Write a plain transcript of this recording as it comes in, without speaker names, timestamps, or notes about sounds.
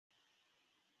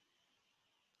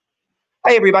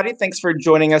Hi, everybody. Thanks for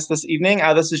joining us this evening.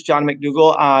 This is John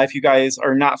McDougall. If you guys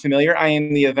are not familiar, I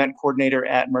am the event coordinator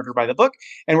at Murder by the Book,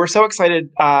 and we're so excited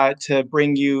to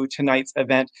bring you tonight's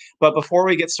event. But before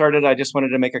we get started, I just wanted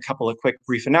to make a couple of quick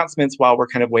brief announcements while we're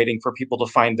kind of waiting for people to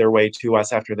find their way to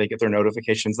us after they get their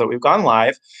notifications that we've gone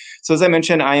live. So as I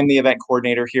mentioned, I am the event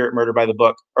coordinator here at Murder by the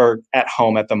Book, or at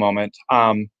home at the moment.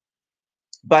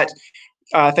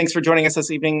 Thanks for joining us this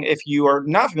evening. If you are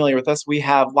not familiar with us, we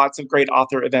have lots of great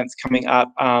author events coming up,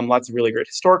 lots of really great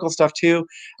historical stuff too.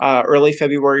 Early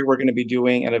February, we're going to be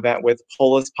doing an event with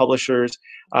Polis Publishers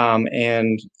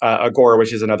and Agora,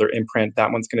 which is another imprint.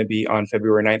 That one's going to be on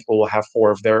February 9th, where we'll have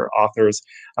 4 of their authors.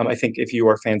 I think if you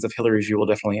are fans of Hilary's, you will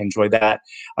definitely enjoy that.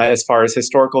 As far as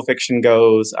historical fiction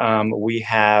goes, we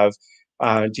have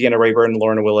Deanna Rayburn,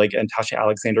 Lorna Willig, and Tasha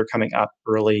Alexander coming up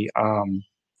early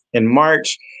in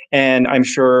March. And I'm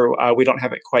sure we don't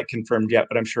have it quite confirmed yet,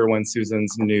 but I'm sure when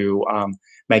Susan's new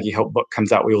Maggie Hope book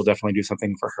comes out, we will definitely do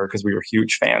something for her because we were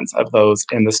huge fans of those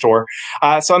in the store.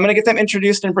 So I'm going to get them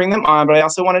introduced and bring them on. But I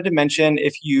also wanted to mention,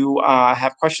 if you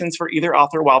have questions for either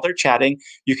author while they're chatting,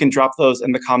 you can drop those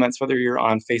in the comments, whether you're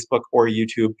on Facebook or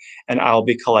YouTube, and I'll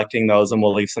be collecting those, and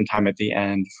we'll leave some time at the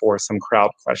end for some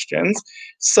crowd questions.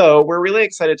 So we're really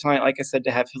excited tonight, like I said,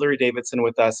 to have Hilary Davidson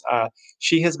with us.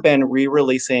 She has been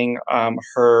re-releasing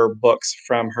her books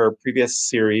from her previous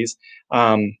series.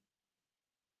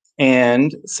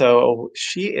 And so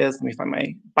she is, let me find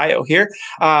my bio here.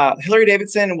 Hilary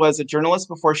Davidson was a journalist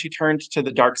before she turned to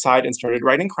the dark side and started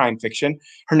writing crime fiction.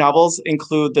 Her novels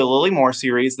include the Lily Moore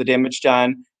series, The Damage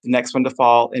Done, The Next One to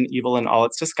Fall, and Evil in All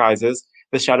Its Disguises,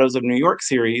 the Shadows of New York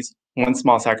series, One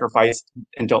Small Sacrifice,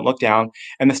 and Don't Look Down,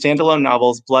 and the standalone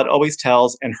novels Blood Always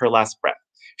Tells and Her Last Breath.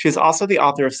 She is also the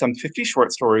author of some 50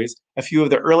 short stories. A few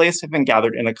of the earliest have been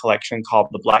gathered in a collection called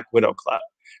The Black Widow Club.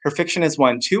 Her fiction has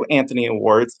won 2 Anthony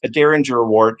Awards, a Derringer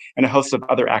Award, and a host of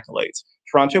other accolades.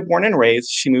 Toronto born and raised,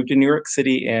 she moved to New York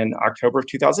City in October of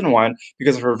 2001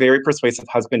 because of her very persuasive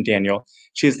husband, Daniel.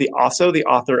 She is also the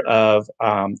author of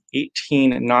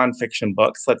 18 nonfiction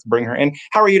books. Let's bring her in.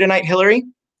 How are you tonight, Hilary?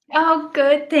 Oh,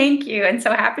 good. Thank you. And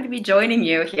so happy to be joining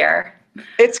you here.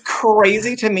 It's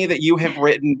crazy to me that you have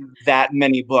written that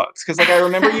many books, because I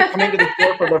remember you coming to the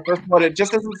store for the first one. It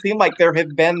just doesn't seem like there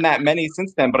have been that many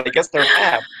since then, but I guess there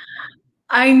have.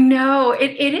 I know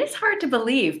it is hard to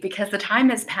believe because the time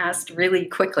has passed really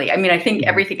quickly. I mean, I think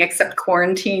everything except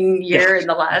quarantine year in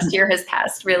the last year has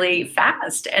passed really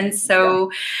fast. And so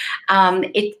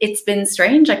it's been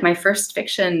strange. Like my first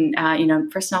fiction,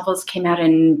 first novels came out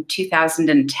in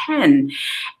 2010.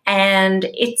 And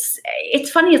it's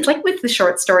funny. It's like with the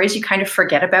short stories, you kind of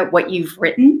forget about what you've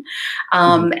written,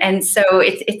 and so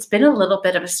it's been a little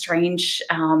bit of a strange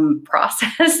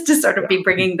process to sort of be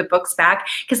bringing the books back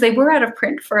because they were out of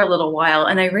print for a little while,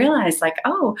 and I realized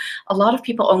a lot of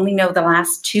people only know the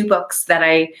last 2 books that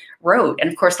I wrote, and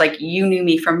of course, you knew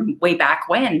me from way back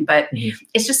when, but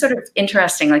it's just sort of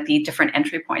interesting, like the different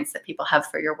entry points that people have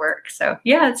for your work. So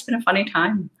yeah, it's been a funny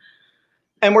time.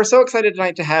 And we're so excited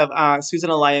tonight to have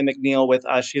Susan Elia MacNeal with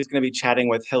us. She is going to be chatting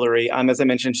with Hilary. As I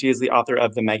mentioned, she is the author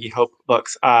of the Maggie Hope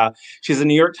books. She's a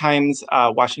New York Times,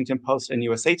 Washington Post, and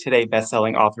USA Today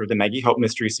bestselling author of the Maggie Hope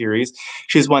mystery series.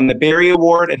 She's won the Barry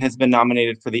Award and has been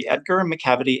nominated for the Edgar,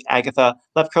 Macavity, Agatha,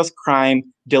 Left Coast Crime,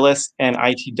 Dilys, and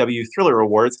ITW Thriller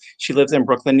Awards. She lives in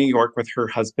Brooklyn, New York with her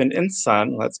husband and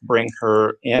son. Let's bring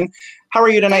her in. How are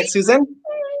you tonight, Susan?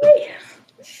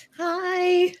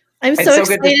 Hi. I'm so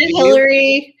excited,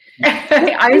 Hilary.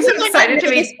 I'm so excited to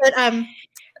be. But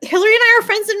Hilary and I are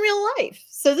friends in real life,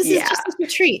 so this is just a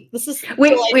treat. This is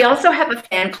we also have a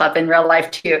fan club in real life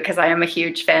too, because I am a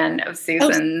huge fan of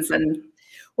Susan's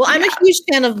I'm a huge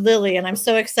fan of Lily, and I'm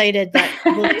so excited that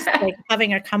Lily's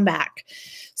having a comeback.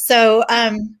 So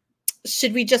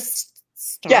should we just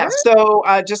start? Yeah. So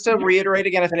just to reiterate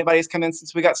again, if anybody's come in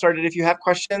since we got started, if you have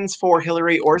questions for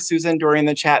Hilary or Susan during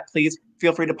the chat, please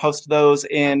feel free to post those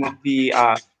in the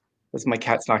this is my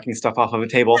cat's knocking stuff off of a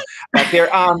table back there.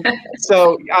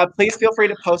 So please feel free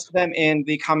to post them in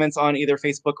the comments on either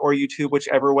Facebook or YouTube,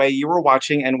 whichever way you were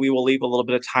watching, and we will leave a little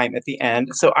bit of time at the end.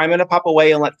 So I'm going to pop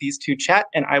away and let these 2 chat,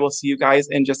 and I will see you guys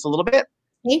in just a little bit.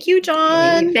 Thank you,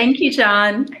 John. Hey, thank you,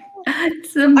 John.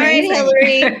 It's amazing. All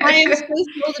right, Hilary. I am so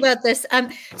thrilled about this.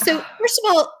 So first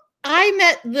of all, I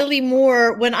met Lily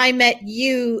Moore when I met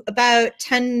you about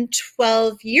 10,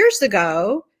 12 years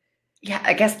ago Yeah,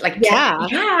 I guess like Yeah.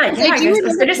 yeah. I do I guess I was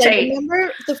remember, gonna say. I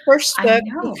remember the first I book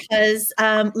know. because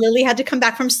Lily had to come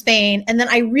back from Spain. And then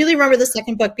I really remember the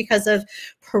second book because of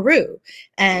Peru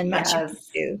and Machu Yes.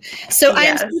 Picchu. So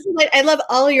Yes. I love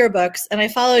all your books and I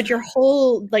followed your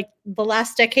whole, like the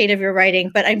last decade of your writing,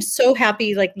 but I'm so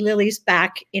happy like Lily's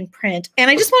back in print.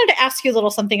 And I just wanted to ask you a little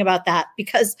something about that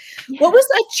because what was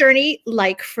that journey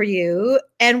like for you?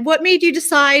 And what made you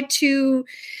decide to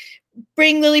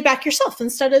bring Lily back yourself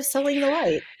instead of selling the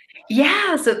light?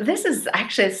 Yeah, so this is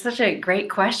actually such a great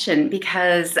question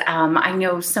because I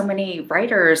know so many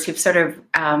writers who've sort of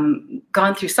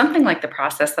gone through something like the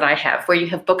process that I have, where you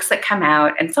have books that come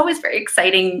out, and it's always very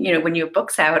exciting, you know, when you have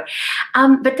books out.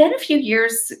 But then a few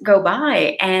years go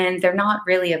by, and they're not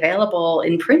really available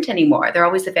in print anymore. They're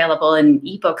always available in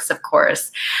ebooks, of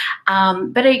course.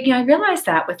 But I realized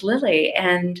that with Lily,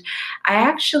 and I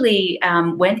actually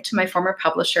went to my former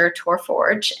publisher,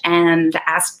 Torforge, and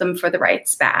asked them for the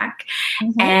rights back.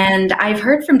 And I've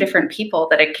heard from different people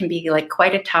that it can be like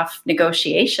quite a tough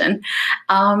negotiation.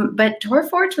 But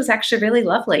Torforge was actually really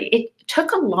lovely. It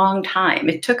took a long time.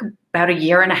 It took about 1.5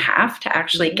 years to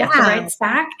actually get the rights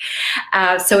back.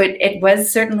 So it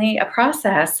was certainly a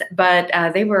process, but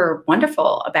they were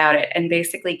wonderful about it and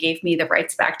basically gave me the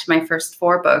rights back to my first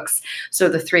 4 books. So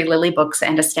the 3 Lily books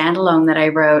and a standalone that I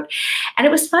wrote. And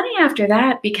it was funny after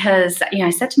that because, I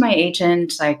said to my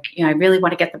agent, like, I really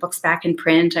want to get the books back in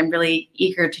print. I'm really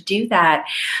eager to do that.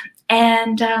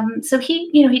 And so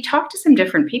he talked to some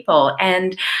different people.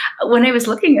 And when I was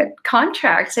looking at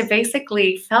contracts, I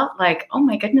basically felt like, oh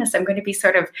my goodness, I'm going to be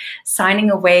sort of signing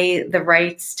away the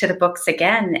rights to the books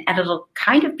again. And it'll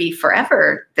kind of be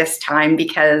forever this time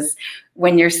because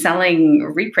when you're selling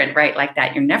reprint right like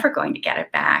that, you're never going to get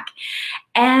it back.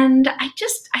 And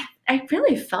I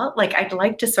really felt like I'd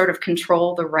like to sort of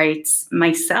control the rights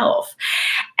myself.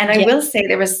 And I will say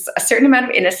there was a certain amount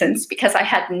of innocence because I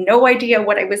had no idea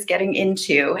what I was getting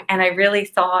into. And I really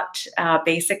thought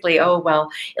basically, oh,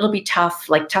 well, it'll be tough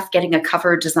getting a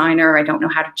cover designer. I don't know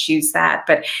how to choose that,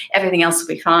 but everything else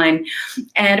will be fine.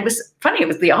 And it was funny. It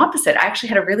was the opposite. I actually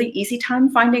had a really easy time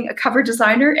finding a cover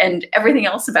designer, and everything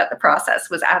else about the process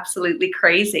was absolutely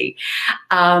crazy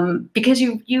because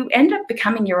you end up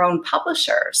becoming your own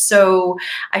publisher. So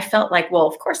I felt like, well,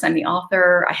 of course, I'm the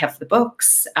author. I have the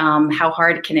books. How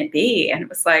hard can it be? And it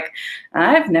was like,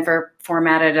 I've never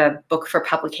formatted a book for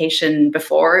publication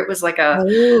before. It was like a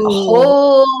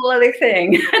whole other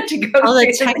thing to go all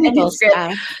through the technical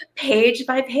stuff, page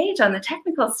by page on the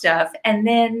technical stuff. And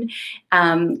then,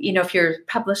 if you're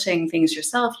publishing things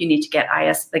yourself, you need to get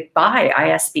buy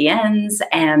ISBNs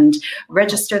and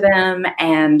register them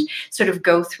and sort of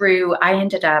go through. I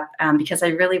ended up, because I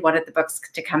really wanted the books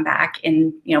to come back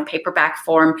in, paperback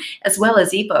form as well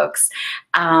as ebooks.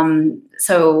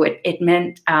 So it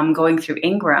meant going through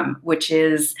Ingram, which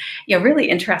is really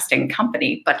interesting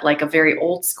company, but like a very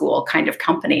old school kind of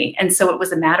company. And so it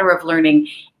was a matter of learning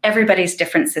everybody's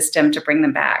different system to bring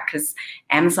them back, because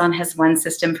Amazon has one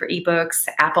system for ebooks,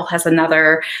 Apple has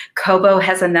another, Kobo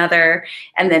has another,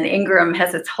 and then Ingram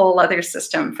has its whole other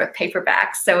system for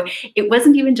paperbacks. So it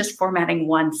wasn't even just formatting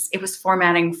once, it was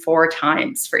formatting 4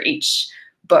 times for each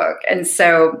book. And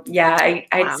so, yeah,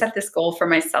 I set this goal for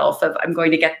myself of I'm going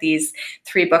to get these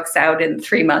 3 books out in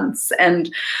 3 months.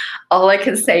 And all I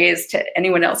can say is to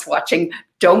anyone else watching,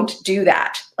 don't do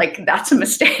that. Like, that's a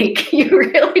mistake. You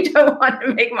really don't want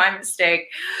to make my mistake.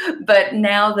 But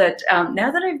now that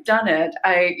I've done it,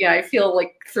 I feel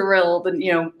like thrilled.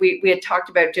 And we had talked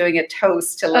about doing a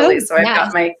toast to Lily, so I've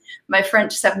got my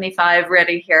French 75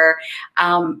 ready here.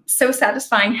 So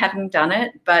satisfying having done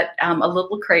it, but a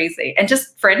little crazy. And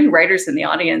just for any writers in the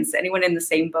audience, anyone in the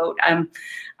same boat,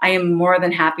 I am more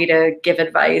than happy to give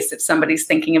advice if somebody's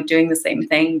thinking of doing the same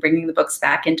thing, bringing the books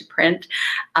back into print.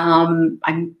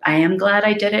 I am glad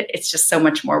I did it. It's just so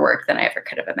much more work than I ever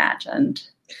could have imagined.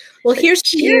 Well, here's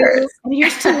to you, and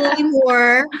here's to Lily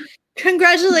Moore.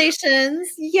 Congratulations.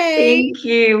 Yay. Thank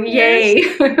you.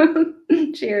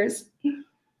 Yay. Cheers.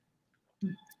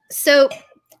 So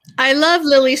I love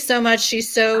Lily so much.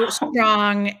 She's so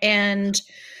strong and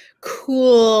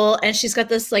cool, and she's got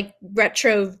this like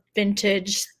retro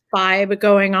vintage vibe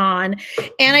going on.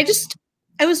 And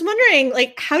I was wondering,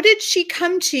 like, how did she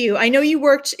come to you? I know you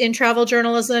worked in travel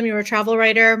journalism, you were a travel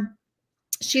writer.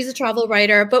 She's a travel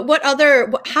writer, but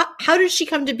how did she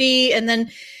come to be? And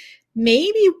then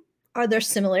maybe are there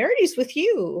similarities with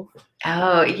you?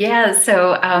 Oh, yeah.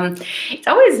 So it's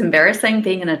always embarrassing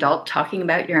being an adult talking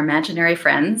about your imaginary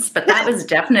friends, but that was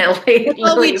definitely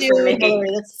Well, we Lily do, for me. Hilary.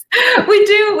 That's We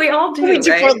do. We all do, what we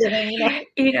do for a right? living,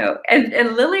 you know.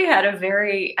 And Lily had a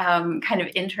very kind of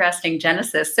interesting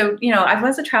genesis. So, I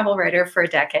was a travel writer for a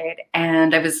decade,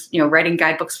 and I was, writing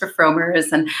guidebooks for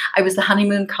Fromers, and I was the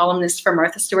honeymoon columnist for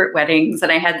Martha Stewart Weddings,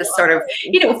 and I had this sort of,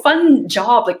 fun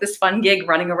job, like this fun gig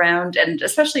running around, and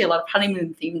especially a lot of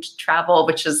honeymoon themed travel,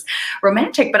 which is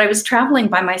romantic, but I was traveling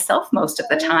by myself most of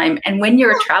the time. And when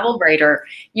you're a travel writer,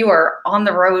 you are on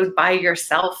the road by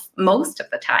yourself most of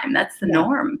the time. That's the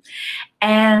norm.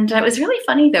 And it was really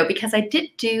funny, though, because I did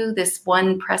do this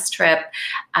one press trip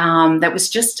that was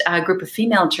just a group of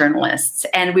female journalists.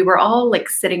 And we were all like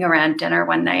sitting around dinner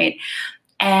one night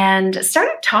and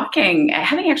started talking,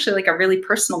 having actually like a really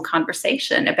personal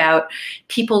conversation about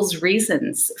people's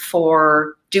reasons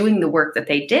for doing the work that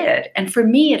they did. And for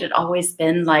me, it had always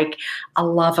been like a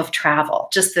love of travel,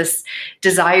 just this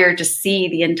desire to see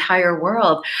the entire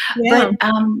world. Yeah. But,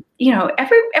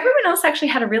 everyone else actually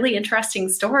had a really interesting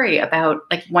story about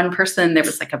like one person, there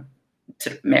was like a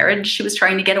sort of marriage she was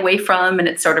trying to get away from, and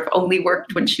it sort of only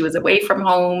worked when she was away from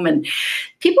home. And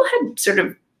people had sort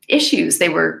of issues they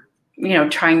were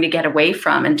trying to get away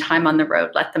from, and time on the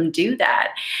road let them do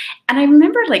that. And I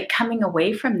remember like coming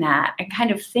away from that and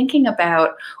kind of thinking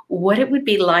about what it would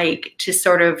be like to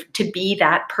to be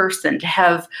that person, to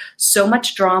have so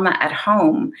much drama at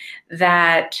home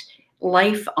that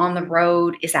life on the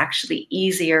road is actually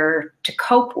easier to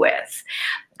cope with.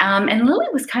 And Lily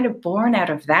was kind of born out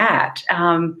of that.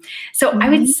 So I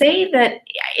would say that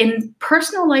in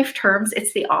personal life terms,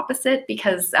 it's the opposite,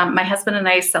 because my husband and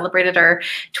I celebrated our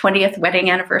 20th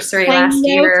wedding anniversary last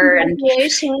year. And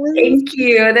thank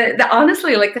you.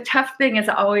 Honestly, like the tough thing has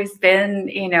always been,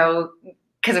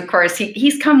 because of course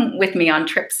he's come with me on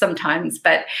trips sometimes,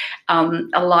 but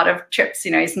a lot of trips,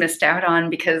 he's missed out on,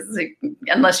 because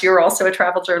unless you're also a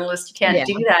travel journalist, you can't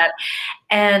do that.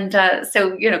 And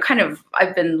so, kind of,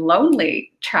 I've been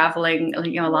lonely traveling,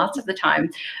 lots of the time,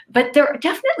 but there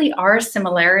definitely are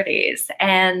similarities.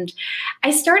 And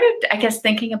I started, I guess,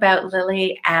 thinking about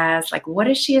Lily as like, what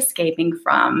is she escaping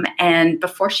from? And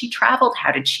before she traveled,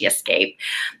 how did she escape?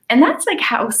 And that's like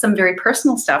how some very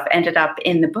personal stuff ended up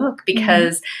in the book,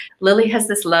 because Lily has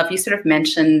this love. You sort of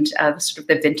mentioned sort of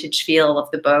the vintage feel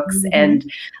of the books, and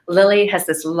Lily has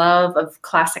this love of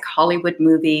classic Hollywood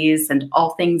movies and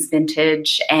all things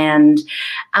vintage, and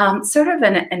sort of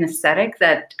an aesthetic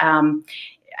that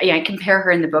I compare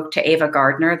her in the book to Ava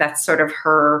Gardner. That's sort of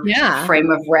her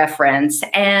frame of reference.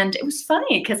 And it was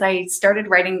funny because I started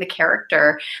writing the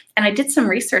character, and I did some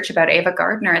research about Ava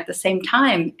Gardner at the same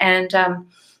time. And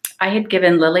I had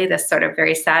given Lily this sort of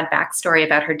very sad backstory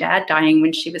about her dad dying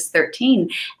when she was 13.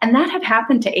 And that had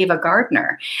happened to Ava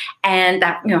Gardner. And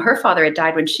that, her father had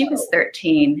died when she was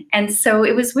 13. And so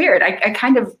it was weird. I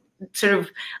kind of sort of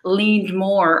leaned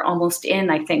more almost in,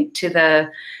 I think, to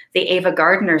the Ava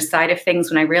Gardner side of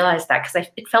things when I realized that, because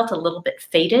it felt a little bit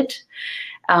faded.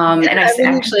 And I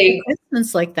actually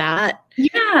Christmas like that.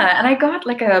 Yeah, and I got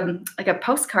like a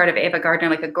postcard of Ava Gardner,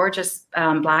 like a gorgeous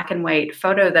black and white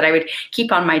photo that I would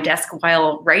keep on my desk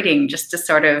while writing, just to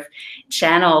sort of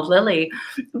channel Lily.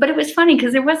 But it was funny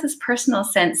because there was this personal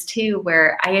sense too,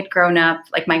 where I had grown up,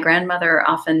 like my grandmother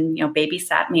often,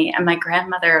 babysat me, and my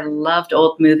grandmother loved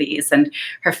old movies, and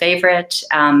her favorite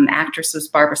actress was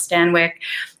Barbara Stanwyck.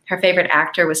 Her favorite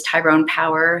actor was Tyrone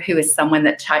Power, who is someone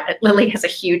that Lily has a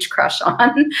huge crush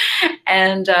on.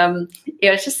 And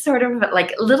it's just sort of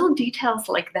like little details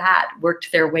like that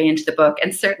worked their way into the book.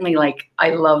 And certainly, like, I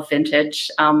love vintage.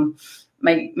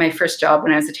 My first job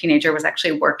when I was a teenager was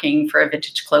actually working for a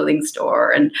vintage clothing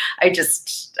store. And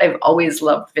I've always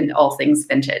loved all things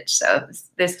vintage. So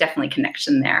there's definitely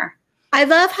connection there. I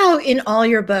love how in all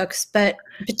your books, but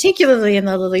particularly in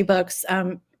the Lily books,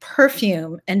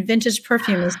 perfume and vintage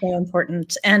perfume is so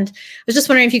important. And I was just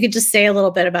wondering if you could just say a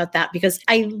little bit about that, because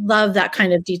I love that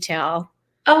kind of detail.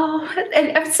 Oh,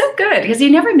 it's so good, because you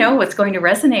never know what's going to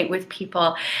resonate with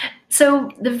people.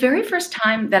 So the very first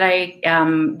time that I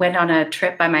went on a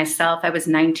trip by myself, I was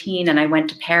 19 and I went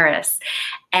to Paris.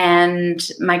 And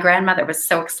my grandmother was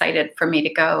so excited for me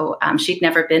to go. She'd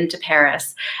never been to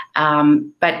Paris,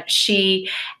 but she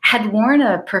had worn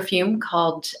a perfume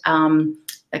called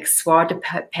like Soir de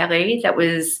Paris that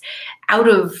was out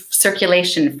of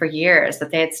circulation for years, that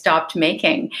they had stopped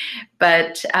making.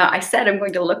 But I said, I'm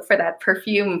going to look for that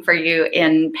perfume for you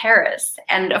in Paris.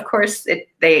 And of course,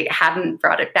 they hadn't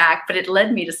brought it back, but it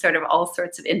led me to sort of all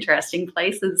sorts of interesting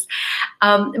places.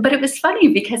 But it was funny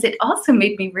because it also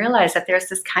made me realize that there's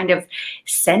this kind of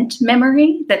scent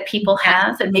memory that people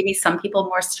have, and maybe some people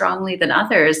more strongly than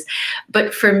others.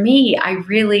 But for me, I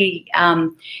really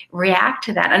react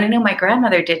to that. And I know my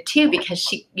grandmother did too, because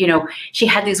she, you know, she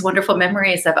had these wonderful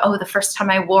memories of, oh, the first time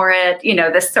I wore it, you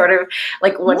know, this sort of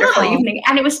like wonderful evening.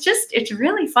 And it was just, it's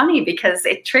really funny because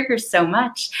it triggers so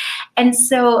much. And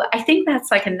so I think that's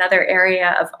like another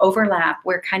area of overlap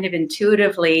where kind of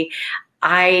intuitively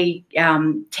I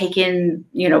take in,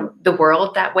 you know, the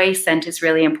world that way. Scent is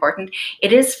really important.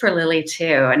 It is for Lily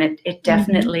too. And it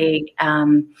definitely,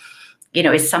 you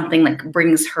know, is something that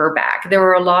brings her back. There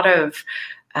were a lot of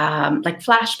like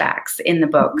flashbacks in the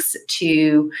books to,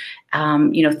 you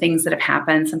know, things that have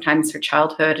happened, sometimes her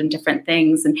childhood and different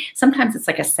things. And sometimes it's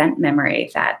like a scent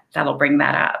memory that'll bring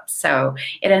that up. So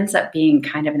it ends up being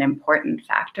kind of an important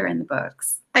factor in the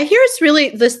books. I hear it's really,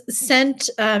 the scent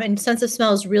and sense of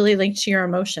smell is really linked to your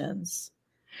emotions.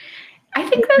 I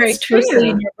think that's very true. Closely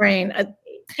in your brain.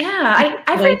 Yeah,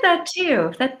 I've read that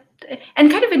too.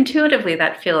 And kind of intuitively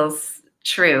that feels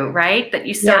true, right? That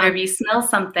you sort of, you smell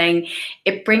something,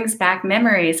 it brings back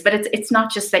memories, but it's not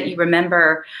just that you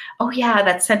remember, oh yeah,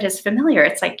 that scent is familiar.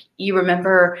 It's like you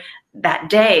remember that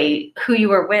day, who you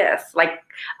were with, like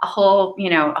a whole, you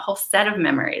know, a whole set of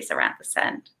memories around the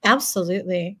scent.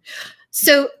 Absolutely.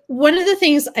 So one of the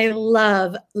things I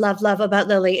love about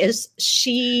Lily is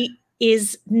she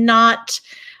is not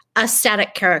a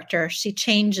static character. She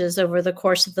changes over the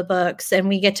course of the books, and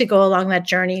we get to go along that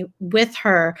journey with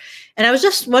her. And I was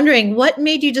just wondering, what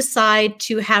made you decide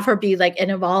to have her be like an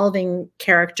evolving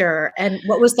character? And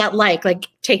what was that like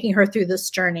taking her through this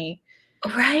journey?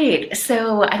 Right.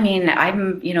 So, I mean,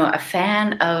 I'm, you know, a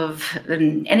fan of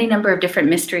any number of different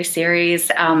mystery series,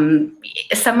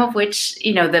 some of which,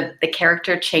 you know, the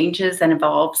character changes and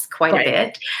evolves quite a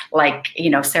bit, like, you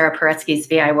know, Sarah Paretsky's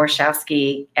V.I.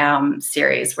 Warshawski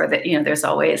series, where, you know, there's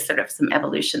always sort of some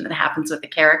evolution that happens with the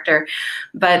character.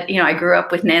 But, you know, I grew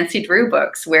up with Nancy Drew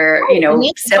books where, you know,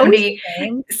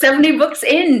 70 books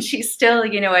in, she's still,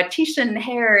 you know, a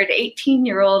Titian-haired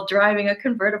 18-year-old driving a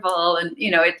convertible. And,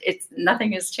 you know, it's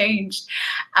nothing has changed.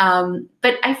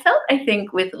 But I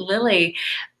think with Lily,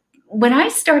 when I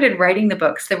started writing the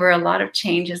books, there were a lot of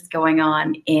changes going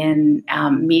on in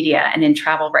media and in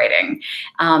travel writing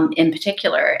in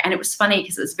particular. And it was funny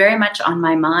because it was very much on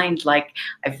my mind, like,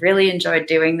 I've really enjoyed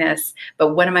doing this,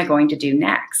 but what am I going to do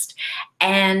next?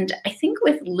 And I think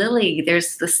with Lily,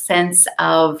 there's the sense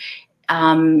of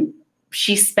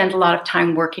she spent a lot of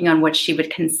time working on what she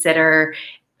would consider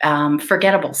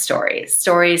forgettable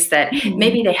stories that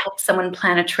maybe they help someone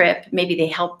plan a trip, maybe they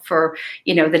help for,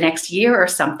 you know, the next year or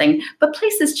something, but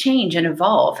places change and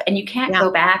evolve, and you can't go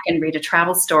back and read a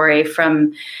travel story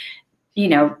from, you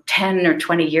know, 10 or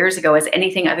 20 years ago as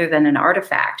anything other than an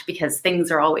artifact, because things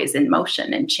are always in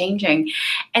motion and changing.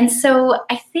 And so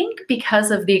I think because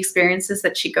of the experiences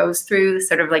that she goes through,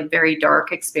 sort of like very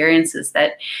dark experiences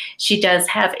that she does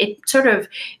have, it sort of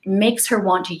makes her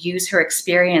want to use her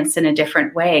experience in a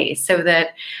different way, so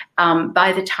that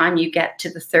by the time you get to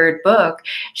the third book,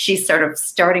 she's sort of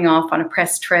starting off on a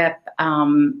press trip,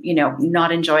 you know,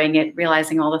 not enjoying it,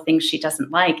 realizing all the things she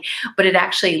doesn't like, but it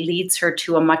actually leads her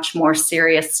to a much more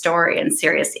serious story and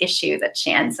serious issue that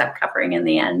she ends up covering in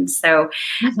the end. So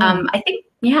I think,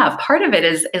 yeah, part of it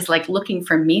is like looking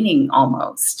for meaning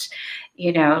almost,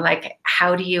 you know, like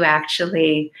how do you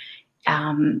actually,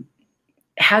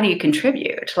 how do you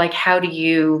contribute? Like, how do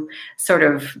you sort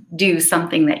of do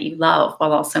something that you love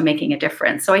while also making a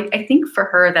difference? So I think for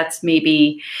her, that's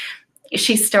maybe,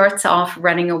 she starts off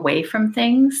running away from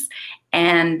things,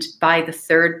 and by the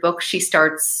third book, she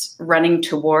starts running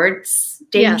towards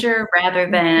danger rather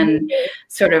than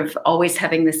sort of always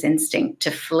having this instinct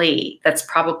to flee. That's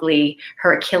probably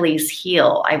her Achilles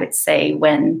heel, I would say,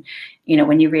 when, you know,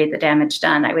 when you read The Damage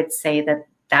Done, I would say that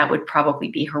that would probably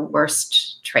be her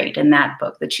worst trait in that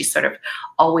book, that she sort of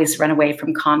always run away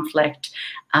from conflict,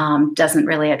 doesn't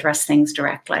really address things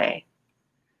directly.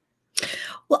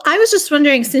 Well, I was just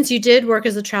wondering, since you did work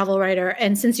as a travel writer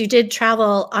and since you did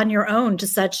travel on your own to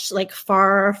such like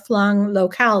far-flung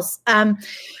locales,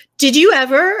 did you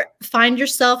ever find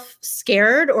yourself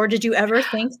scared, or did you ever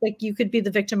think like you could be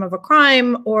the victim of a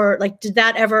crime, or like did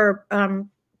that ever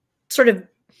sort of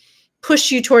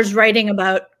push you towards writing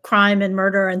about crime and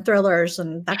murder and thrillers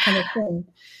and that kind of thing?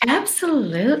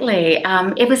 Absolutely.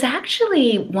 It was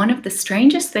actually one of the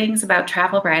strangest things about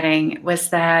travel writing was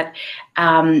that,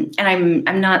 and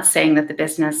I'm not saying that the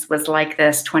business was like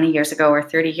this 20 years ago or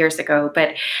 30 years ago,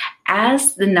 but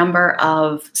as the number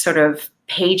of sort of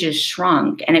pages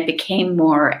shrunk and it became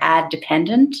more ad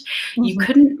dependent, you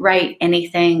couldn't write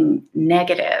anything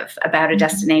negative about a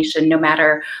destination, no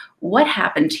matter what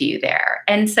happened to you there.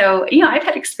 And so, you know, I've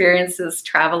had experiences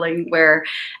traveling where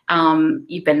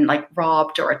you've been like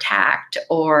robbed or attacked,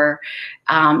 or,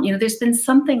 you know, there's been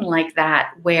something like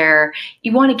that where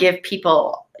you want to give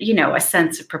people, you know, a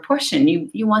sense of proportion.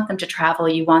 You want them to travel.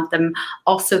 You want them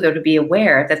also, though, to be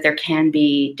aware that there can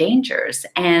be dangers.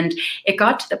 And it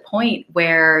got to the point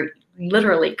where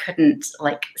literally couldn't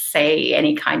like say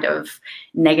any kind of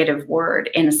negative word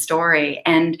in a story.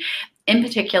 And in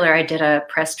particular, I did a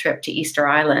press trip to Easter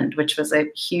Island, which was a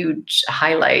huge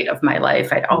highlight of my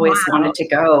life. I'd always wanted to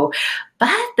go. But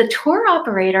the tour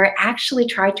operator actually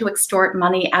tried to extort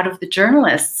money out of the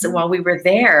journalists while we were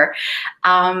there.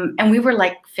 And we were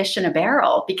like fish in a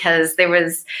barrel because there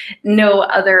was no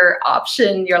other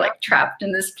option. You're like trapped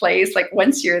in this place. Like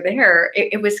once you're there,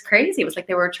 it was crazy. It was like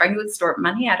they were trying to extort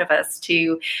money out of us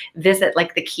to visit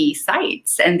like the key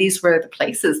sites. And these were the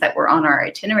places that were on our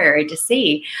itinerary to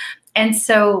see. And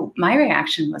so my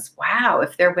reaction was, wow,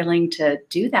 if they're willing to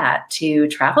do that to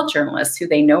travel journalists who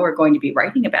they know are going to be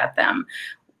writing about them,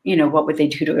 you know, what would they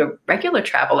do to a regular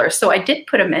traveler? So I did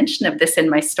put a mention of this in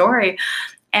my story.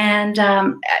 And,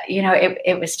 you know,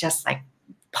 it was just like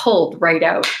pulled right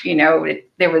out, you know,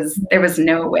 there was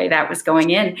no way that was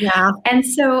going in. Yeah. And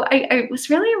so it was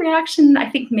really a reaction, I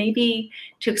think, maybe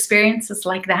to experiences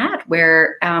like that,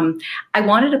 where I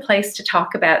wanted a place to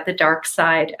talk about the dark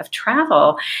side of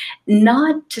travel,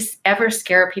 not to ever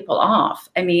scare people off.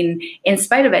 I mean, in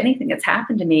spite of anything that's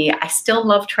happened to me, I still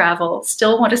love travel,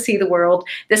 still want to see the world.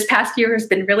 This past year has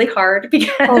been really hard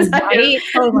because I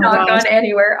have not gone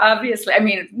anywhere, obviously. I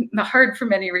mean, hard for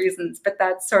many reasons, but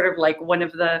that's sort of like one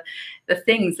of the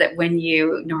things that when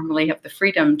you normally have the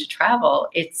freedom to travel,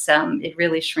 it's it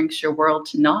really shrinks your world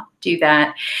to not do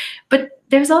that. But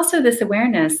there's also this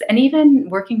awareness, and even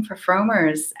working for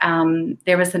Frommer's,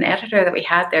 there was an editor that we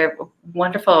had there, a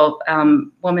wonderful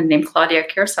woman named Claudia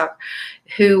Kirsock,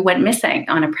 who went missing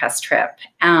on a press trip,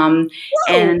 and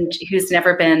who's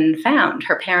never been found.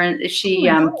 Her parents, she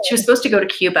was supposed to go to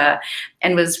Cuba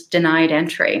and was denied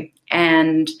entry.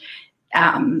 And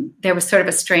there was sort of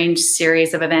a strange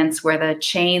series of events where the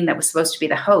chain that was supposed to be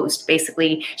the host,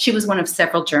 basically, she was one of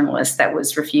several journalists that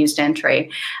was refused entry.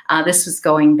 This was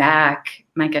going back,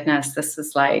 my goodness, this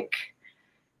was like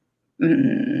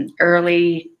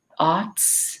early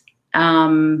aughts,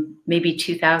 maybe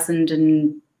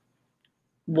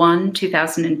 2001,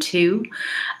 2002.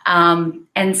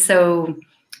 And so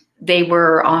they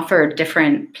were offered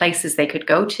different places they could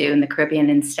go to in the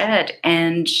Caribbean instead.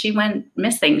 And she went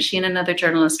missing. She and another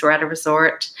journalist were at a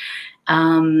resort.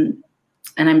 And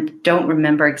I don't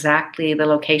remember exactly the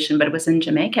location, but it was in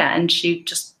Jamaica. And she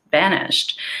just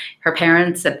vanished. Her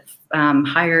parents have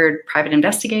hired private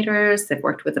investigators. They've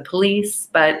worked with the police.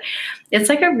 But it's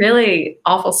like a really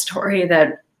awful story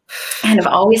that kind of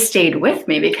always stayed with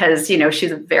me because, you know,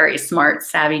 she's a very smart,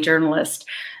 savvy journalist,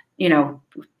 you know,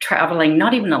 traveling,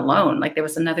 not even alone. Like there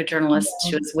was another journalist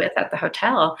she was with at the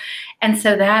hotel. And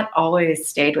so that always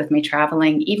stayed with me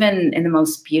traveling, even in the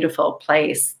most beautiful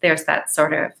place. There's that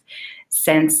sort of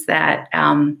sense that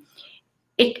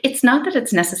it's not that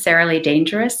it's necessarily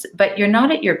dangerous, but you're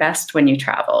not at your best when you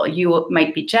travel. You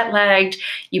might be jet lagged,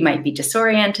 you might be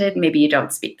disoriented, maybe you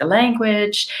don't speak the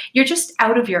language, you're just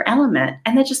out of your element,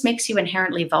 and that just makes you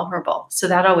inherently vulnerable. So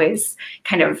that always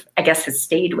kind of, I guess, has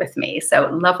stayed with me. So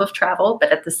love of travel,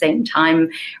 but at the same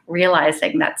time,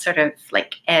 realizing that sort of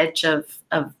like edge of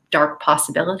dark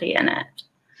possibility in it.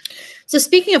 So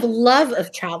speaking of love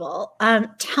of travel,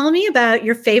 tell me about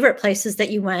your favorite places that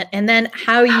you went and then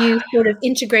how you sort of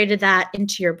integrated that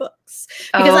into your books.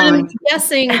 Because I'm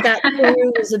guessing that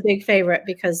Peru was a big favorite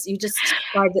because you just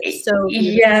described it so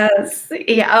beautifully. Yes.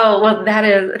 Yeah. Oh, well, that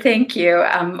is, thank you.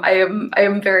 I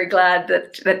am very glad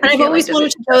that I've always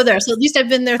wanted to go there. So at least I've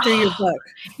been there through your book.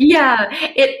 Yeah.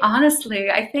 It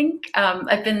honestly, I think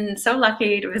I've been so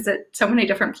lucky to visit so many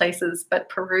different places, but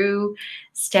Peru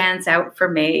stands out for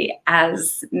me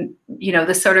as, you know,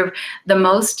 the sort of the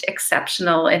most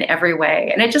exceptional in every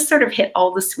way. And it just sort of hit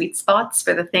all the sweet spots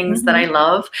for the things that I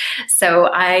love. So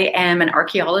I am an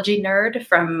archaeology nerd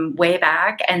from way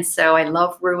back. And so I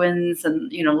love ruins and,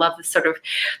 you know, love the sort of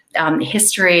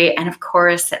history. And of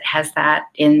course, it has that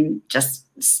in just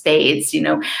spades, you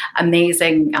know,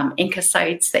 amazing Inca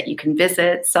sites that you can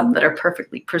visit, some that are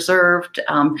perfectly preserved,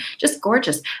 just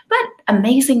gorgeous, but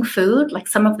amazing food, like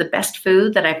some of the best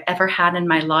food that I've ever had in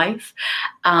my life,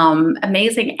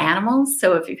 amazing animals.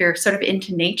 So if you're sort of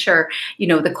into nature, you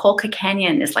know, the Colca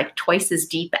Canyon is like twice as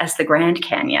deep as the Grand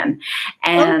Canyon.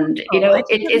 And, you know,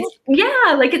 it's,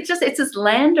 yeah, like it's this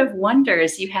land of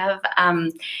wonders. You have,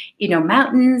 you know,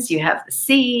 mountains, you have the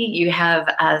sea, you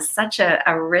have such a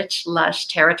rich, lush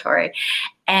territory.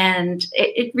 And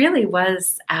it really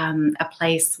was a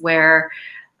place where,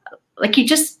 like, you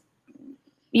just,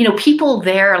 you know, people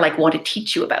there like want to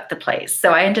teach you about the place.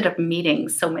 So I ended up meeting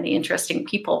so many interesting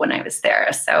people when I was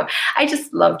there. So I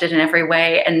just loved it in every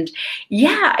way. And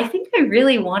yeah, I think I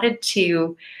really wanted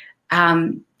to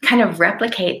kind of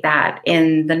replicate that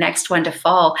in the next one to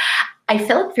fall. I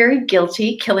felt very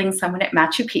guilty killing someone at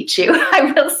Machu Picchu.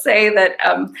 I will say that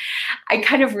I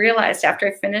kind of realized after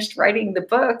I finished writing the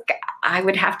book, I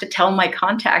would have to tell my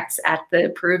contacts at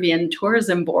the Peruvian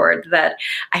Tourism Board that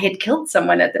I had killed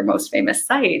someone at their most famous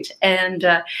site. And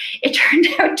it turned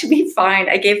out to be fine.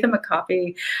 I gave them a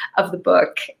copy of the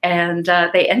book, and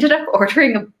they ended up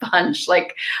ordering a bunch,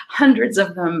 like hundreds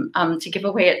of them, to give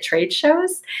away at trade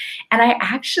shows. And I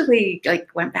actually like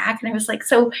went back and I was like,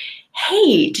 so,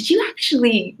 hey, did you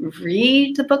actually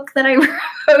read the book that I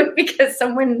wrote? Because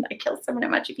I killed someone at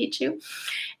Machu Picchu.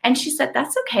 And she said,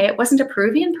 that's okay. It wasn't a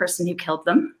Peruvian person who killed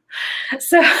them.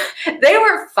 So they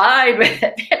were fine with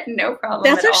it. They had no problem.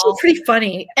 That's actually pretty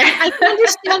funny. And I can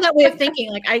understand that way of thinking.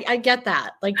 Like, I get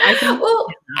that. Like, I can. Well,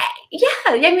 yeah.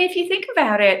 I mean, if you think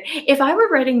about it, if I were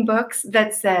writing books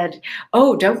that said,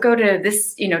 oh, don't go to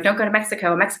this, you know, don't go to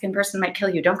Mexico. A Mexican person might kill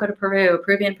you. Don't go to Peru. A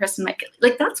Peruvian person might kill you.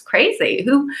 Like, that's crazy.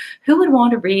 Who would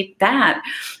want to read that?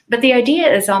 But the idea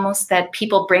is almost that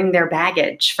people bring their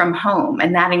baggage from home,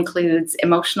 and that includes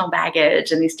emotional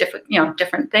baggage and these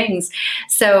different things.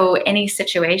 So any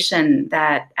situation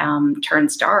that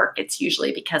turns dark, it's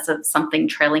usually because of something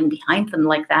trailing behind them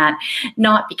like that,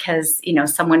 not because, you know,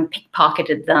 someone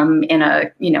pickpocketed them in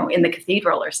the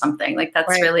cathedral or something. Like, that's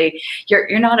right. Really,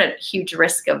 you're not at huge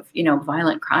risk of, you know,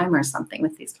 violent crime or something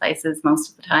with these places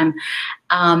most of the time.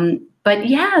 But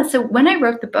yeah, so when I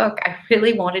wrote the book, I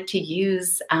really wanted to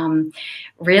use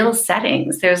real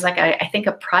settings. There's like, I think,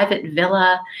 a private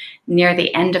villa near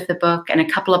the end of the book and a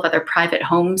couple of other private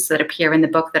homes that appear in the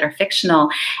book that are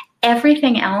fictional.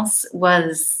 Everything else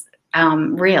was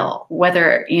real,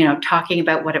 whether, you know, talking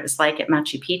about what it was like at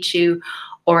Machu Picchu,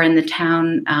 or in the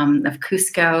town of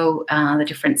Cusco, the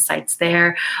different sites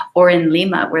there, or in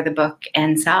Lima, where the book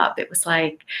ends up. It was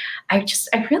like, I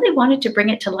really wanted to bring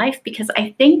it to life, because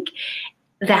I think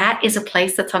that is a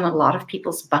place that's on a lot of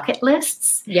people's bucket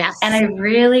lists. Yes. And I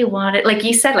really wanted, like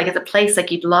you said, like, it's a place like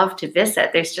you'd love to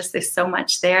visit. There's so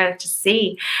much there to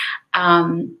see.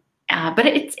 But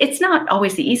it's not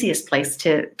always the easiest place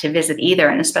to visit either,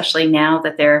 and especially now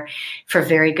that they're, for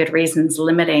very good reasons,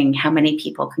 limiting how many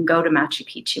people can go to Machu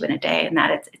Picchu in a day, and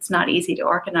that it's not easy to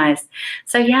organize.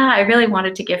 So yeah, I really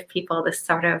wanted to give people this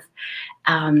sort of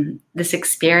this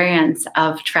experience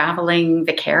of traveling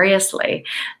vicariously.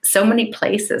 So many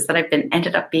places that I've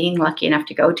ended up being lucky enough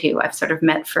to go to, I've sort of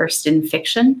met first in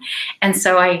fiction, and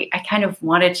so I kind of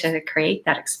wanted to create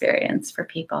that experience for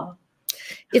people.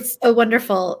 It's a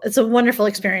wonderful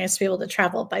experience to be able to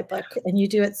travel by book, and you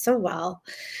do it so well.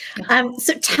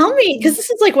 So tell me, because this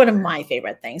is like one of my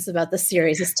favorite things about the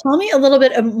series, is tell me a little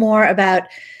bit more about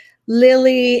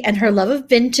Lily and her love of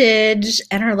vintage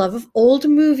and her love of old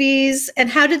movies, and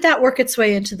how did that work its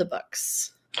way into the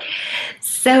books?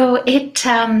 So it,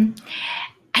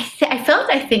 I felt,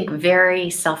 I think, very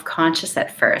self-conscious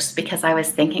at first, because I was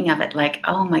thinking of it like,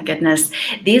 oh my goodness,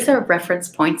 these are reference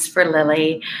points for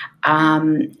Lily,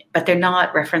 but they're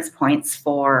not reference points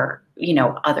for, you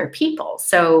know, other people.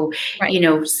 So, right. You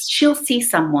know, she'll see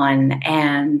someone,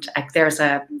 and like, there's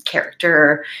a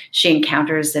character she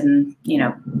encounters in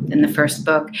the first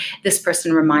book. This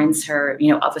person reminds her,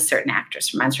 you know, of a certain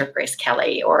actress, reminds her of Grace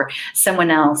Kelly, or someone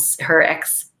else, her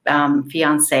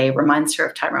ex-fiance reminds her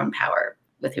of Tyrone Power,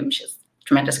 with whom she has a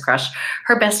tremendous crush.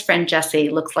 Her best friend, Jessie,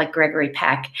 looks like Gregory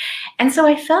Peck. And so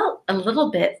I felt a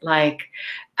little bit like,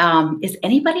 is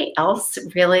anybody else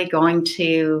really going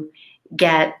to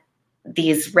get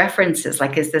these references?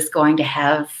 Like, is this going to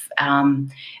have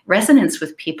resonance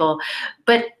with people?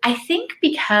 But I think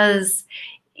because,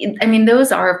 I mean,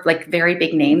 those are like very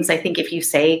big names. I think if you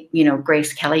say, you know,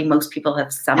 Grace Kelly, most people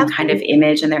have some Absolutely. Kind of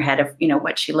image in their head of, you know,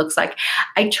 what she looks like.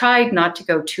 I tried not to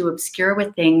go too obscure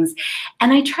with things.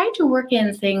 And I tried to work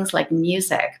in things like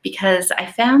music, because I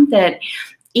found that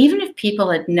even if people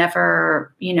had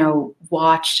never, you know,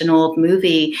 watched an old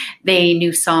movie, they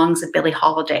knew songs of Billie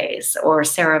Holiday's or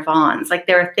Sarah Vaughan's. Like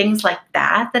there are things like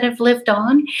that that have lived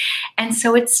on. And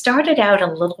so it started out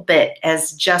a little bit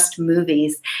as just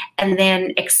movies and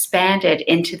then expanded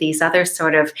into these other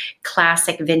sort of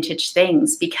classic vintage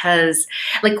things because,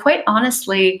 like, quite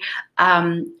honestly,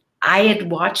 I had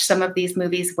watched some of these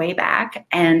movies way back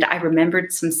and I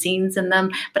remembered some scenes in them,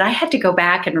 but I had to go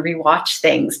back and rewatch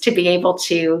things to be able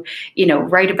to, you know,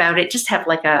 write about it, just have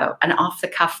like an off the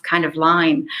cuff kind of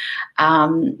line.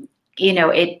 You know,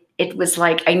 it was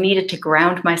like I needed to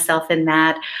ground myself in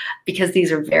that because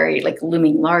these are very like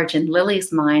looming large in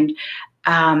Lily's mind.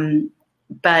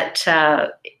 But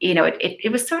you know,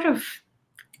 it was sort of,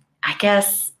 I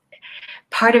guess,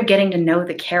 part of getting to know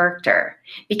the character,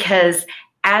 because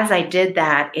as I did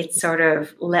that, it sort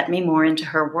of let me more into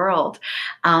her world.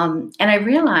 And I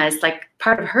realized, like,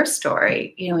 part of her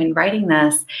story, you know, in writing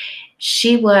this,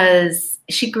 she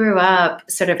grew up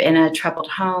sort of in a troubled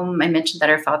home. I mentioned that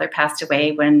her father passed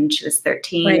away when she was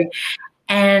 13. Right.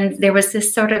 And there was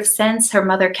this sort of sense her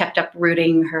mother kept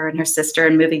uprooting her and her sister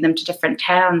and moving them to different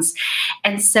towns.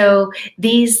 And so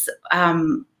these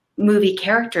movie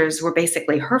characters were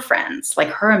basically her friends, like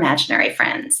her imaginary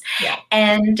friends. Yeah.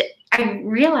 And I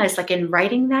realized, like, in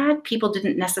writing that, people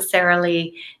didn't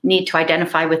necessarily need to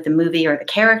identify with the movie or the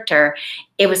character.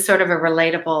 It was sort of a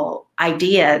relatable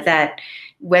idea that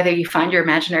whether you find your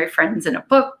imaginary friends in a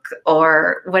book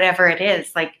or whatever it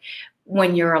is, like,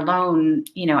 when you're alone,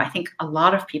 you know, I think a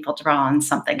lot of people draw on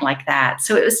something like that.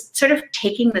 So it was sort of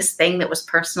taking this thing that was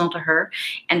personal to her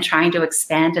and trying to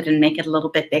expand it and make it a little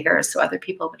bit bigger so other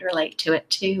people would relate to it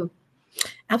too.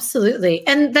 Absolutely.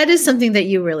 And that is something that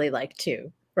you really like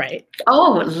too. Right.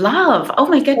 Oh, love. Oh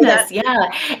my goodness.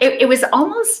 Yeah. It was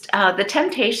almost, the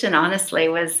temptation, honestly,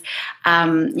 was,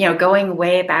 you know, going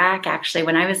way back, actually,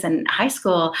 when I was in high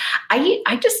school,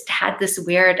 I just had this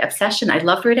weird obsession. I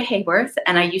loved Rita Hayworth,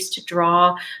 and I used to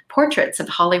draw portraits of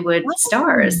Hollywood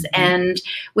stars. And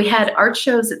we had art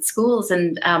shows at schools,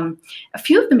 and a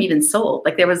few of them even sold.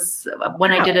 Like there was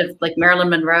one I did of like Marilyn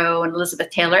Monroe and Elizabeth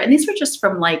Taylor. And these were just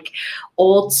from like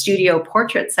old studio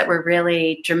portraits that were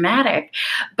really dramatic.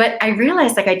 But I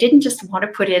realized, like, I didn't just want to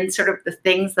put in sort of the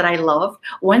things that I loved.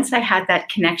 Once I had that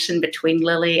connection between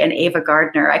Lily and Ava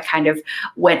Gardner, I kind of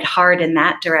went hard in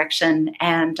that direction.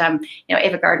 And, you know,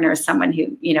 Ava Gardner is someone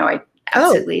who, you know, I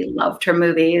absolutely loved her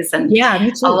movies and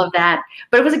all of that.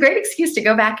 But it was a great excuse to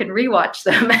go back and rewatch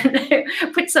them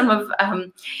and put some of,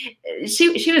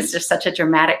 she was just such a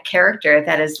dramatic character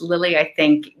that as Lily, I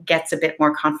think, gets a bit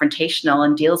more confrontational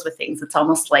and deals with things, it's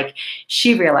almost like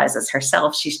she realizes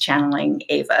herself she's channeling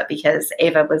Ava, because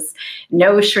Ava was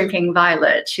no shrinking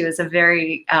violet. She was a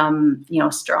very, you know,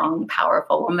 strong,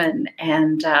 powerful woman.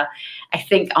 And I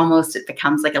think almost it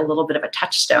becomes like a little bit of a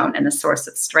touchstone and a source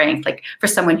of strength, like for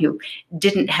someone who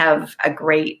didn't have a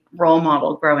great role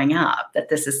model growing up, that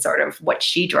this is sort of what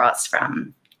she draws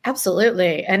from.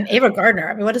 Absolutely. And Ava Gardner,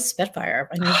 I mean, what a spitfire.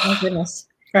 I mean, my goodness.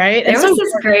 Right? There was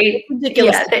this great,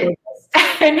 ridiculous.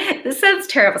 This sounds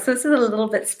terrible. So this is a little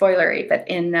bit spoilery, but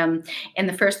in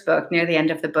the first book, near the end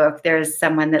of the book, there's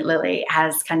someone that Lily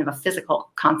has kind of a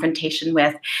physical confrontation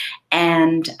with,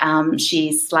 and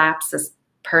she slaps this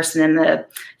person in the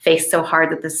face so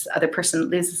hard that this other person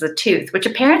loses a tooth, which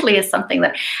apparently is something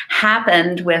that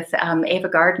happened with Ava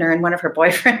Gardner and one of her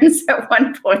boyfriends at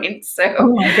one point. So,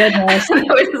 oh my goodness,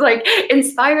 it was like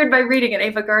inspired by reading an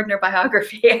Ava Gardner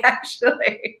biography,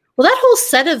 actually. Well, that whole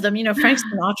set of them, you know, Frank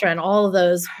Sinatra and all of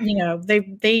those, you know,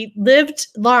 they lived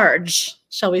large,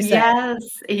 shall we say?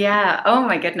 Yes, yeah. Oh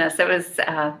my goodness, it was.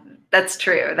 That's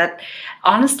true. That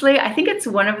honestly, I think it's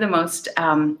one of the most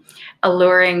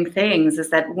alluring things is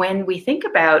that when we think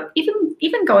about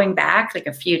even going back like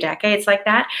a few decades like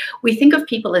that, we think of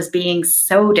people as being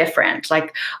so different.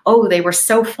 Like, oh, they were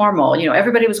so formal. You know,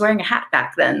 everybody was wearing a hat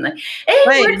back then. Like,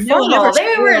 they were formal.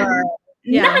 They were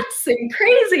nuts and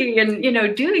crazy and, you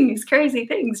know, doing these crazy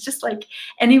things just like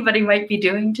anybody might be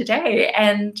doing today.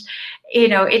 And, you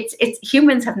know, it's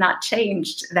humans have not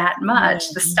changed that much.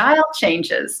 The style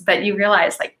changes, but you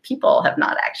realize like people have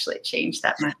not actually changed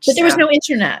that much. But there was no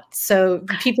internet, so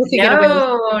people could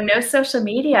no social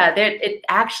media. It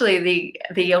actually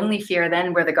the only fear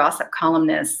then were the gossip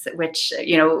columnists, which,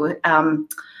 you know,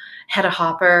 Hedda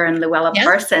Hopper and Luella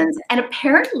Parsons. And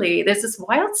apparently there's this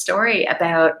wild story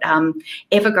about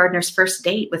Ava Gardner's first